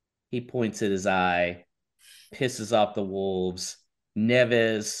 He points at his eye, pisses off the Wolves.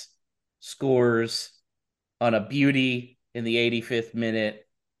 Neves scores on a beauty in the 85th minute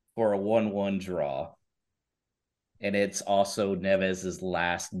for a 1-1 draw. And it's also Neves's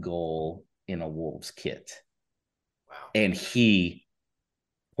last goal in a Wolves kit. Wow. And he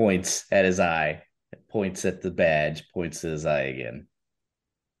points at his eye, points at the badge, points at his eye again.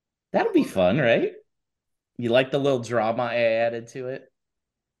 That'll be fun, right? You like the little drama I added to it?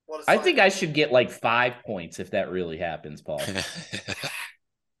 I think I should get like 5 points if that really happens, Paul.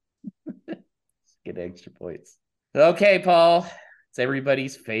 Get extra points. Okay, Paul. It's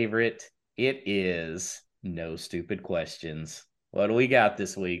everybody's favorite. It is no stupid questions. What do we got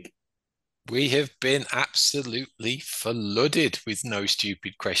this week? We have been absolutely flooded with no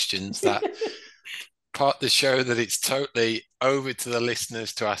stupid questions. That part of the show that it's totally over to the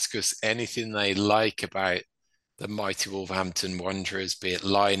listeners to ask us anything they like about the mighty Wolverhampton Wanderers, be it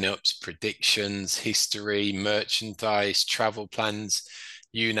lineups, predictions, history, merchandise, travel plans,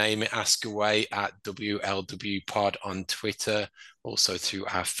 you name it, ask away at WLW Pod on Twitter, also through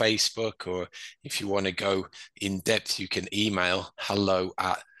our Facebook, or if you want to go in depth, you can email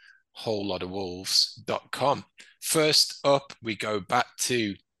hello@wholelotofwolves.com. First up, we go back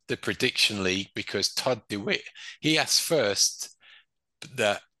to the prediction league because Todd DeWitt, he asked first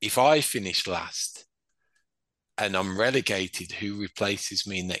that if I finish last and I'm relegated, who replaces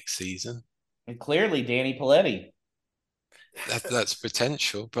me next season? And clearly, Danny Paletti. That's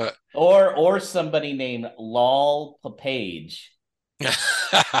potential, but or somebody named Lol Papage.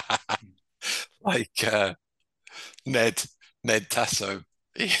 like Ned Tasso.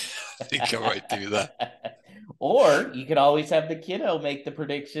 I think I might do that. Or you could always have the kiddo make the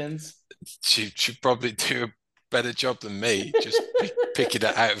predictions. She should probably do a better job than me, just picking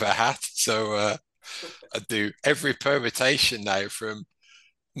it out of a hat. So I do every permutation now from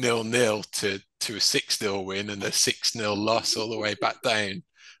 0-0 to a 6-0 win and a 6-0 loss all the way back down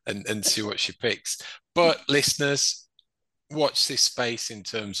and see what she picks. But listeners, watch this space in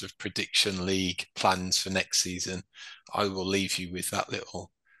terms of prediction league plans for next season. I will leave you with that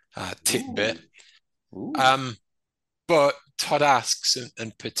little tidbit. Ooh. But Todd asks,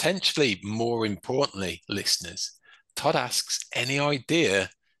 and potentially more importantly, listeners, Todd asks, any idea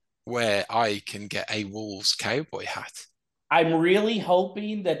where I can get a Wolves cowboy hat? I'm really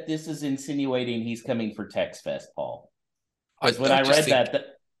hoping that this is insinuating he's coming for TexFest, Paul. Because when I read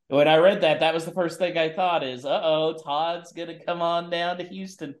that, that was the first thing I thought is, Todd's going to come on down to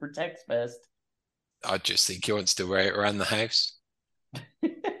Houston for TexFest. I just think he wants to wear it around the house.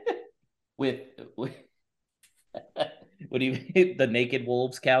 with what do you the naked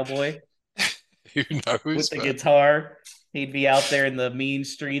Wolves cowboy? Who knows? With the guitar. He'd be out there in the mean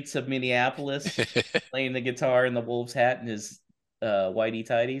streets of Minneapolis playing the guitar in the Wolves hat and his whitey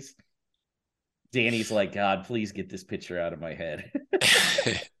tighties. Danny's like, God, please get this picture out of my head.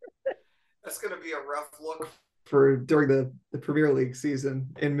 That's going to be a rough look for during the Premier League season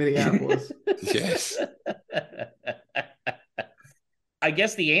in Minneapolis. Yes. I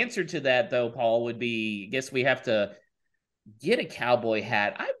guess the answer to that, though, Paul, would be, I guess we have to get a cowboy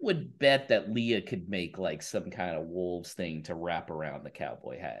hat. I would bet that Leah could make like some kind of Wolves thing to wrap around the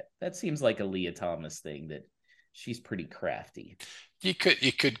cowboy hat. That seems like a Leah Thomas thing that she's pretty crafty. You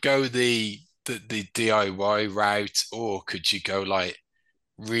could go the DIY route, or could you go like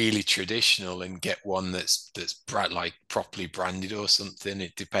really traditional and get one that's like properly branded or something?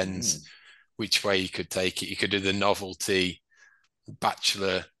 It depends which way you could take it. You could do the novelty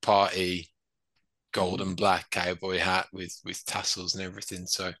bachelor party gold and black cowboy hat with tassels and everything.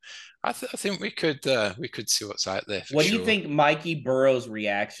 So I think we could see what's out there. What do you think Mikey Burrow's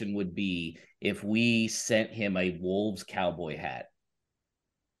reaction would be if we sent him a Wolves cowboy hat?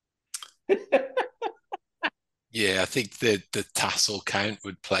 Yeah, I think the tassel count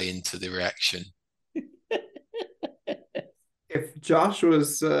would play into the reaction. If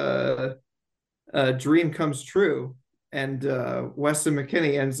Joshua's dream comes true and Weston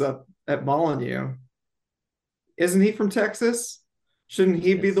McKennie ends up at Molyneux, isn't he from Texas? Shouldn't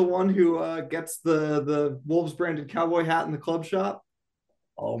he be the one who gets the Wolves branded cowboy hat in the club shop?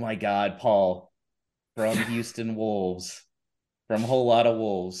 Oh my God, Paul, from Houston Wolves, from Whole Lot of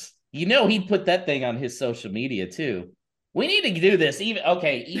Wolves. You know, he'd put that thing on his social media too. We need to do this. Even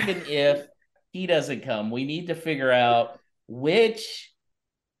if he doesn't come, we need to figure out which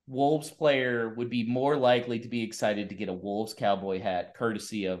Wolves player would be more likely to be excited to get a Wolves cowboy hat,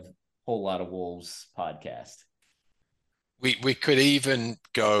 courtesy of Whole Lot of Wolves podcast. We could even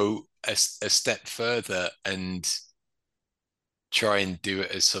go a step further and try and do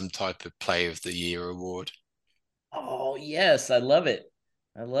it as some type of Play of the Year award. Oh yes, I love it.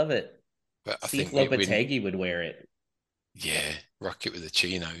 But I think think Lopetegui would wear it. Yeah, rock it with the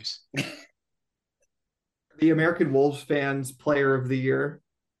chinos. The American Wolves fans Player of the Year.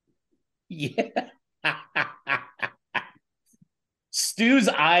 Yeah. Stu's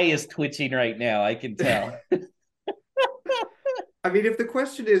eye is twitching right now. I can tell. I mean, if the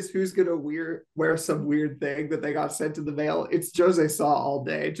question is who's going to wear some weird thing that they got sent in the mail, it's Jose Sa all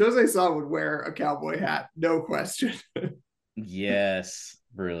day. Jose Sa would wear a cowboy hat, no question. Yes.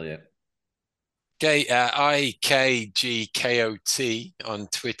 Brilliant. Okay, IKGKOT on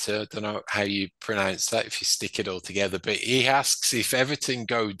Twitter. Don't know how you pronounce that if you stick it all together, but he asks if Everton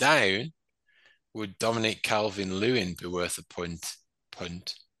go down, would Dominic Calvin-Lewin be worth a punt?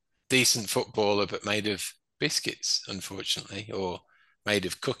 Decent footballer, but made of biscuits, unfortunately, or made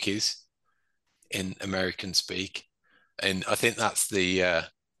of cookies in American speak. And I think that's the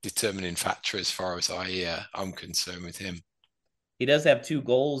determining factor as far as I'm concerned with him. He does have 2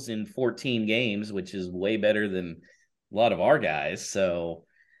 goals in 14 games, which is way better than a lot of our guys. So,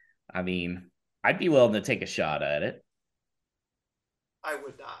 I mean, I'd be willing to take a shot at it. I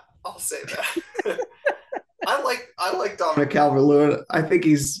would not. I'll say that. I like Dominic Calvert-Lewin. I think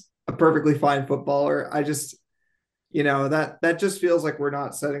he's a perfectly fine footballer. I just, that just feels like we're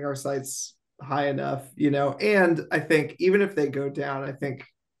not setting our sights high enough, And I think even if they go down, I think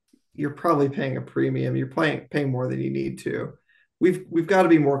you're probably paying a premium. You're paying more than you need to. We've got to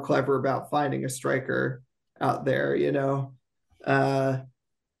be more clever about finding a striker out there, It's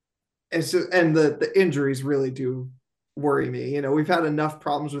just, and the injuries really do worry me. We've had enough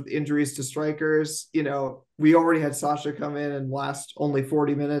problems with injuries to strikers. We already had Sasha come in and last only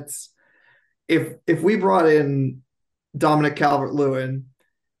 40 minutes. If we brought in Dominic Calvert-Lewin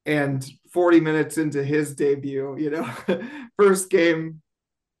and 40 minutes into his debut, first game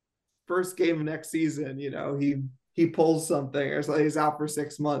next season, he pulls something or so he's out for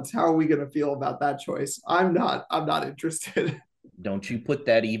 6 months. How are we going to feel about that choice? I'm not interested. Don't you put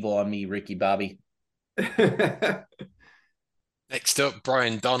that evil on me, Ricky Bobby. Next up,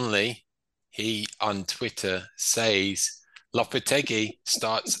 Brian Donnelly. He on Twitter says Lopetegui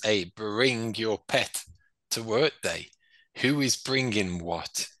starts a bring your pet to work day. Who is bringing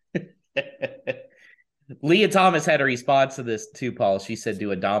what? Leah Thomas had a response to this too, Paul. She said,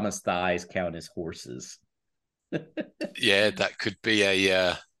 do Adama's thighs count as horses? Yeah, that could be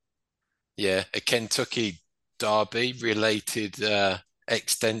a Kentucky Derby related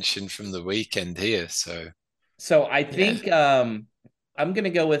extension from the weekend here. So I think I'm going to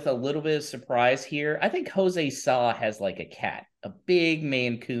go with a little bit of surprise here. I think Jose Sa has like a cat, a big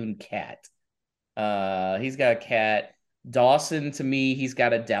Mancoon cat. He's got a cat. Dawson, to me, he's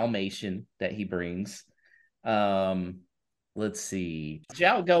got a Dalmatian that he brings. Let's see.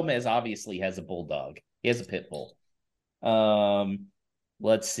 João Gomez obviously has a bulldog. He has a pit bull.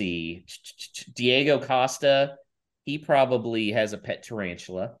 Let's see. Diego Costa, he probably has a pet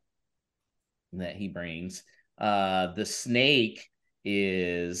tarantula that he brings. The snake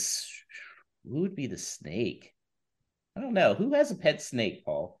is, who would be the snake? I don't know. Who has a pet snake,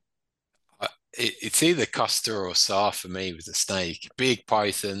 Paul? It's either Costa or Sa for me with the snake. Big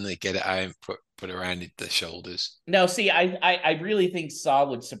python, they get it out and put around the shoulders. No, see, I really think Sa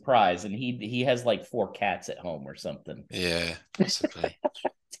would surprise, and he has like 4 cats at home or something. Yeah, possibly.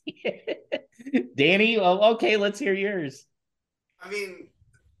 Danny, well, okay, let's hear yours. I mean,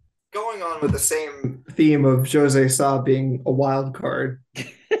 going on with the same theme of Jose Sa being a wild card,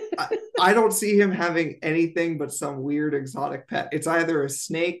 I don't see him having anything but some weird exotic pet. It's either a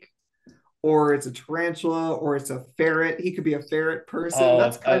snake or it's a tarantula or it's a ferret. He could be a ferret person.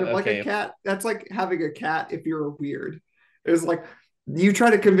 That's kind of like a cat. That's like having a cat if you're weird. It's like you try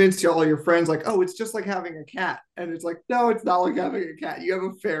to convince all your friends like, oh, it's just like having a cat. And it's like, no, it's not like having a cat. You have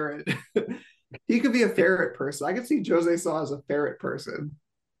a ferret. He could be a ferret person. I could see Jose Sa as a ferret person.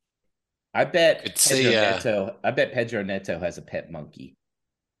 I bet Pedro Neto has a pet monkey.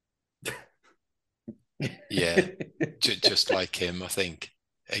 Yeah, just like him, I think.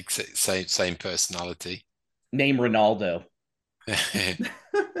 Same personality. Name Ronaldo.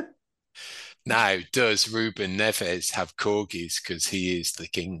 Now, does Ruben Neves have corgis because he is the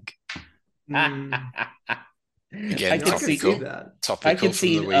king? Again, topical from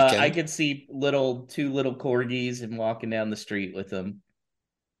the weekend. I could see 2 little corgis and walking down the street with them.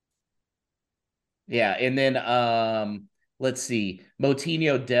 Yeah, and then let's see.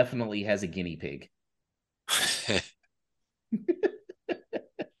 Moutinho definitely has a guinea pig.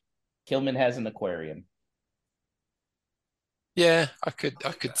 Kilman has an aquarium. Yeah, I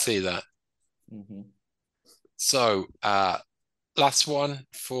could see that. Mm-hmm. So, last one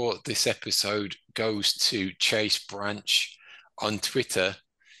for this episode goes to Chase Branch on Twitter.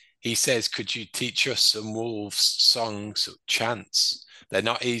 He says, could you teach us some Wolves songs or chants? They're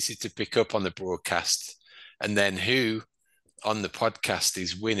not easy to pick up on the broadcast. And then who on the podcast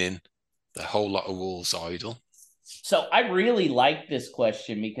is winning the Whole Lot of Wolves idol? So I really like this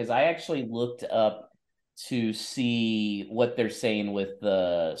question because I actually looked up to see what they're saying with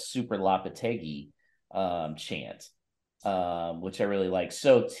the Super Lopetegui chant, which I really like.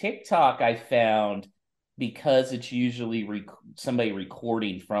 So TikTok, I found because it's usually somebody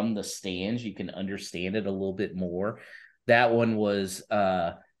recording from the stands, you can understand it a little bit more. That one was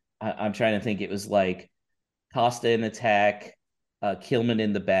I'm trying to think. It was like Costa in attack, Kilman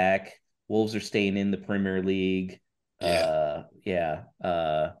in the back. Wolves are staying in the Premier League. Yeah.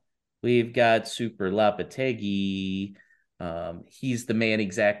 Yeah. We've got Super Lopetegui. He's the man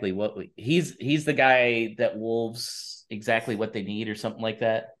exactly he's the guy that Wolves exactly what they need or something like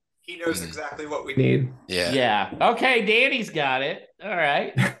that. He knows exactly what we need. Yeah. Yeah. Okay, Danny's got it. All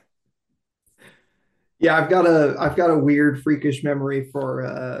right. Yeah, I've got a weird freakish memory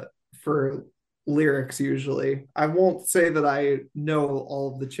for lyrics usually. I won't say that I know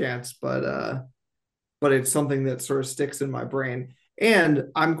all of the chants, but it's something that sort of sticks in my brain. And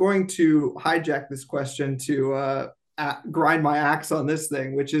I'm going to hijack this question to grind my axe on this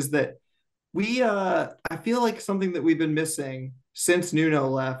thing, which is that I feel like something that we've been missing since Nuno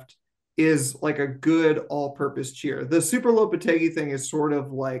left is like a good all-purpose cheer. The Super Lopetegui thing is sort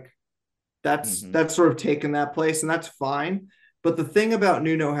of like that's sort of taken that place, and that's fine. But the thing about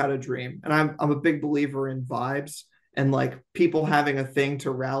Nuno How to Dream, and I'm a big believer in vibes and like people having a thing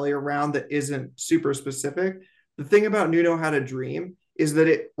to rally around that isn't super specific. The thing about Nuno How to Dream is that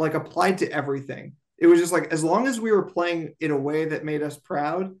it like applied to everything. It was just like as long as we were playing in a way that made us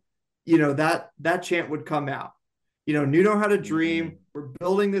proud, that chant would come out. Nuno How to Dream. We're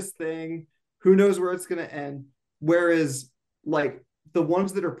building this thing. Who knows where it's going to end? Whereas like the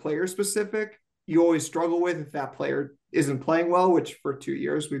ones that are player specific, you always struggle with if that player isn't playing well, which for 2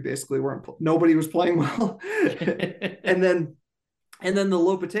 years we basically nobody was playing well. and then the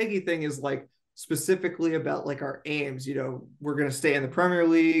Lopetegui thing is like specifically about like our aims. We're going to stay in the Premier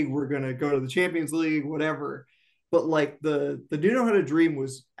League, we're going to go to the Champions League, whatever. But like the Do Know How to Dream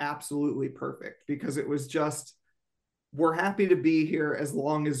was absolutely perfect because it was just we're happy to be here as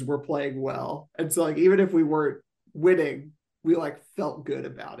long as we're playing well. And so like even if we weren't winning, we like felt good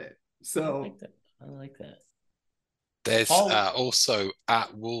about it. So I like that. There's also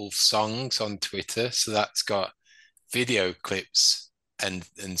at Wolf Songs on Twitter, so that's got video clips and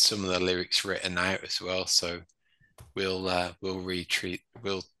some of the lyrics written out as well. So we'll retweet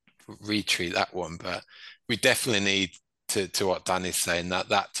that one, but we definitely need to what Dan is saying,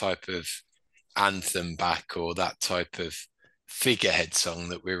 that type of anthem back, or that type of figurehead song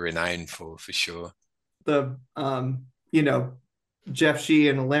that we're renowned for sure. The Jeff Shee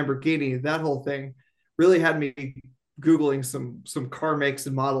and a Lamborghini, that whole thing really had me Googling some car makes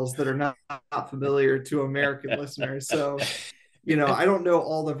and models that are not familiar to American listeners. So, I don't know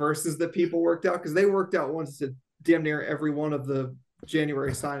all the verses that people worked out because they worked out once to damn near every one of the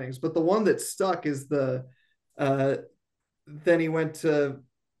January signings. But the one that stuck is then he went to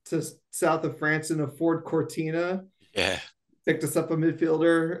south of France in a Ford Cortina. Yeah. Picked us up a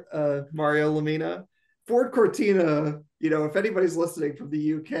midfielder, Mario Lemina. Ford Cortina, if anybody's listening from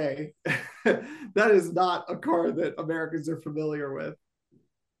the UK, that is not a car that Americans are familiar with.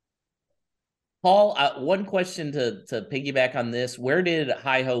 Paul, one question to piggyback on this. Where did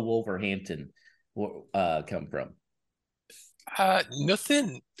Hi Ho Wolverhampton come from?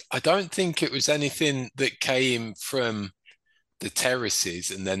 Nothing. I don't think it was anything that came from the terraces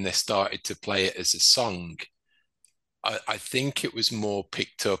and then they started to play it as a song. I think it was more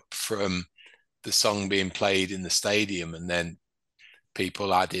picked up from the song being played in the stadium and then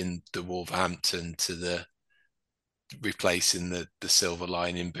people adding the Wolverhampton to the replacing the silver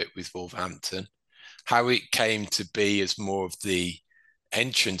lining bit with Wolverhampton. How it came to be as more of the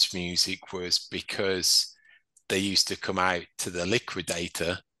entrance music was because they used to come out to the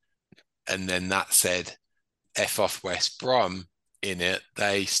Liquidator and then that said F off West Brom in it.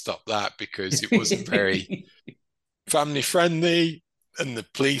 They stopped that because it wasn't very family friendly and the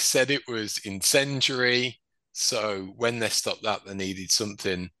police said it was incendiary. So when they stopped that, they needed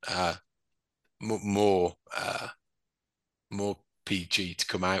something more PG to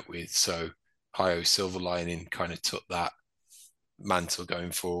come out with. So Hi-Ho Silver Lining kind of took that mantle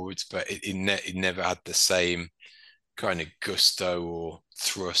going forwards, but it never had the same kind of gusto or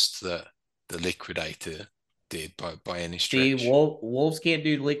thrust that the Liquidator did by any stretch. See, Wolves can't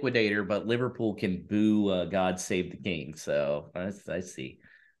do Liquidator, but Liverpool can boo God Save the King. So I see.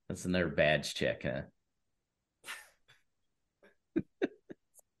 That's another badge check, huh?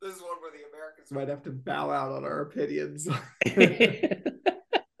 This is one where the Americans might have to bow out on our opinions.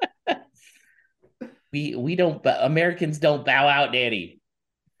 we don't. Americans don't bow out, Danny.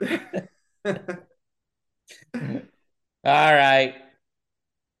 All right.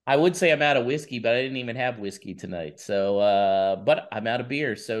 I would say I'm out of whiskey, but I didn't even have whiskey tonight. So, but I'm out of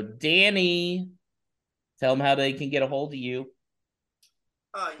beer. So, Danny, tell them how they can get a hold of you.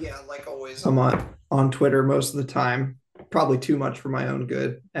 Yeah, like always, I'm on Twitter most of the time. Probably too much for my own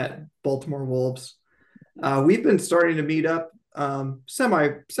good at Baltimore Wolves. We've been starting to meet up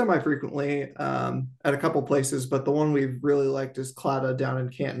semi frequently at a couple places, but the one we've really liked is Clada down in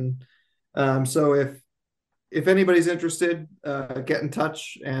Canton. So if anybody's interested, get in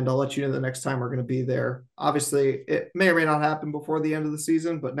touch, and I'll let you know the next time we're going to be there. Obviously, it may or may not happen before the end of the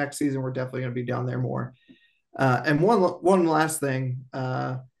season, but next season we're definitely going to be down there more. And one last thing,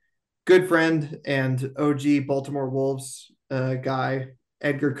 good friend and OG Baltimore Wolves guy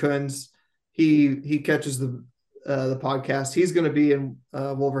Edgar Kunz, he catches the podcast. He's going to be in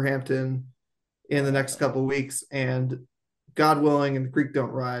Wolverhampton in the next couple of weeks, and God willing, and the creek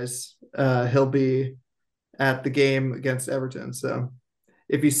don't rise, he'll be at the game against Everton. So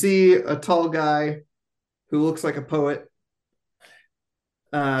if you see a tall guy who looks like a poet,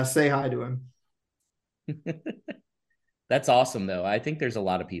 say hi to him. That's awesome, though. I think there's a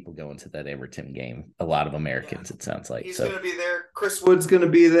lot of people going to that Everton game. A lot of Americans, it sounds like. He's going to be there. Chris Wood's going to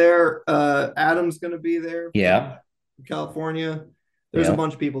be there. Adam's going to be there. Yeah. California. There's a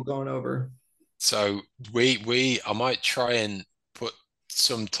bunch of people going over. So I might try and put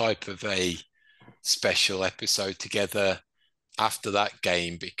some type of a special episode together after that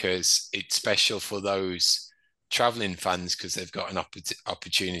game, because it's special for those traveling fans because they've got an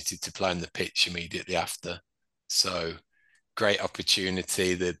opportunity to play on the pitch immediately after. So great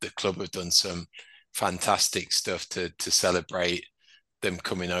opportunity. The club have done some fantastic stuff to celebrate them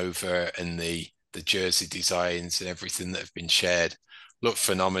coming over, and the jersey designs and everything that have been shared look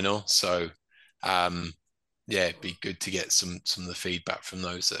phenomenal. So yeah, it'd be good to get some of the feedback from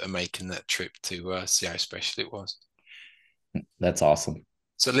those that are making that trip to see how special it was. That's awesome.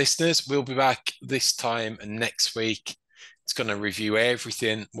 So listeners, we'll be back this time next week. It's going to review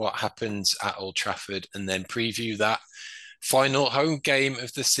everything, what happens at Old Trafford, and then preview that final home game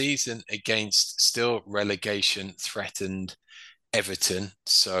of the season against still relegation threatened Everton.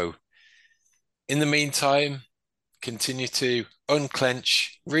 So in the meantime, continue to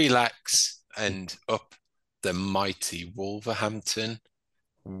unclench, relax, and up the mighty Wolverhampton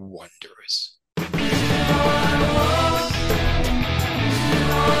Wanderers.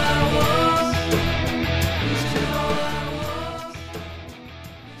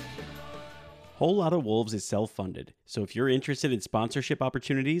 Whole Lotta Wolves is self-funded, so if you're interested in sponsorship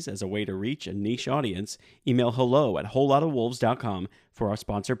opportunities as a way to reach a niche audience, email hello@wholelottawolves.com for our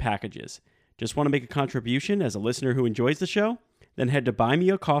sponsor packages. Just want to make a contribution as a listener who enjoys the show? Then head to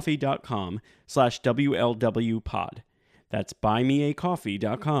buymeacoffee.com/WLWpod. That's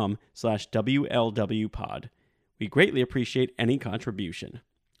buymeacoffee.com/WLWpod. We greatly appreciate any contribution.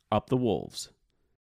 Up the Wolves.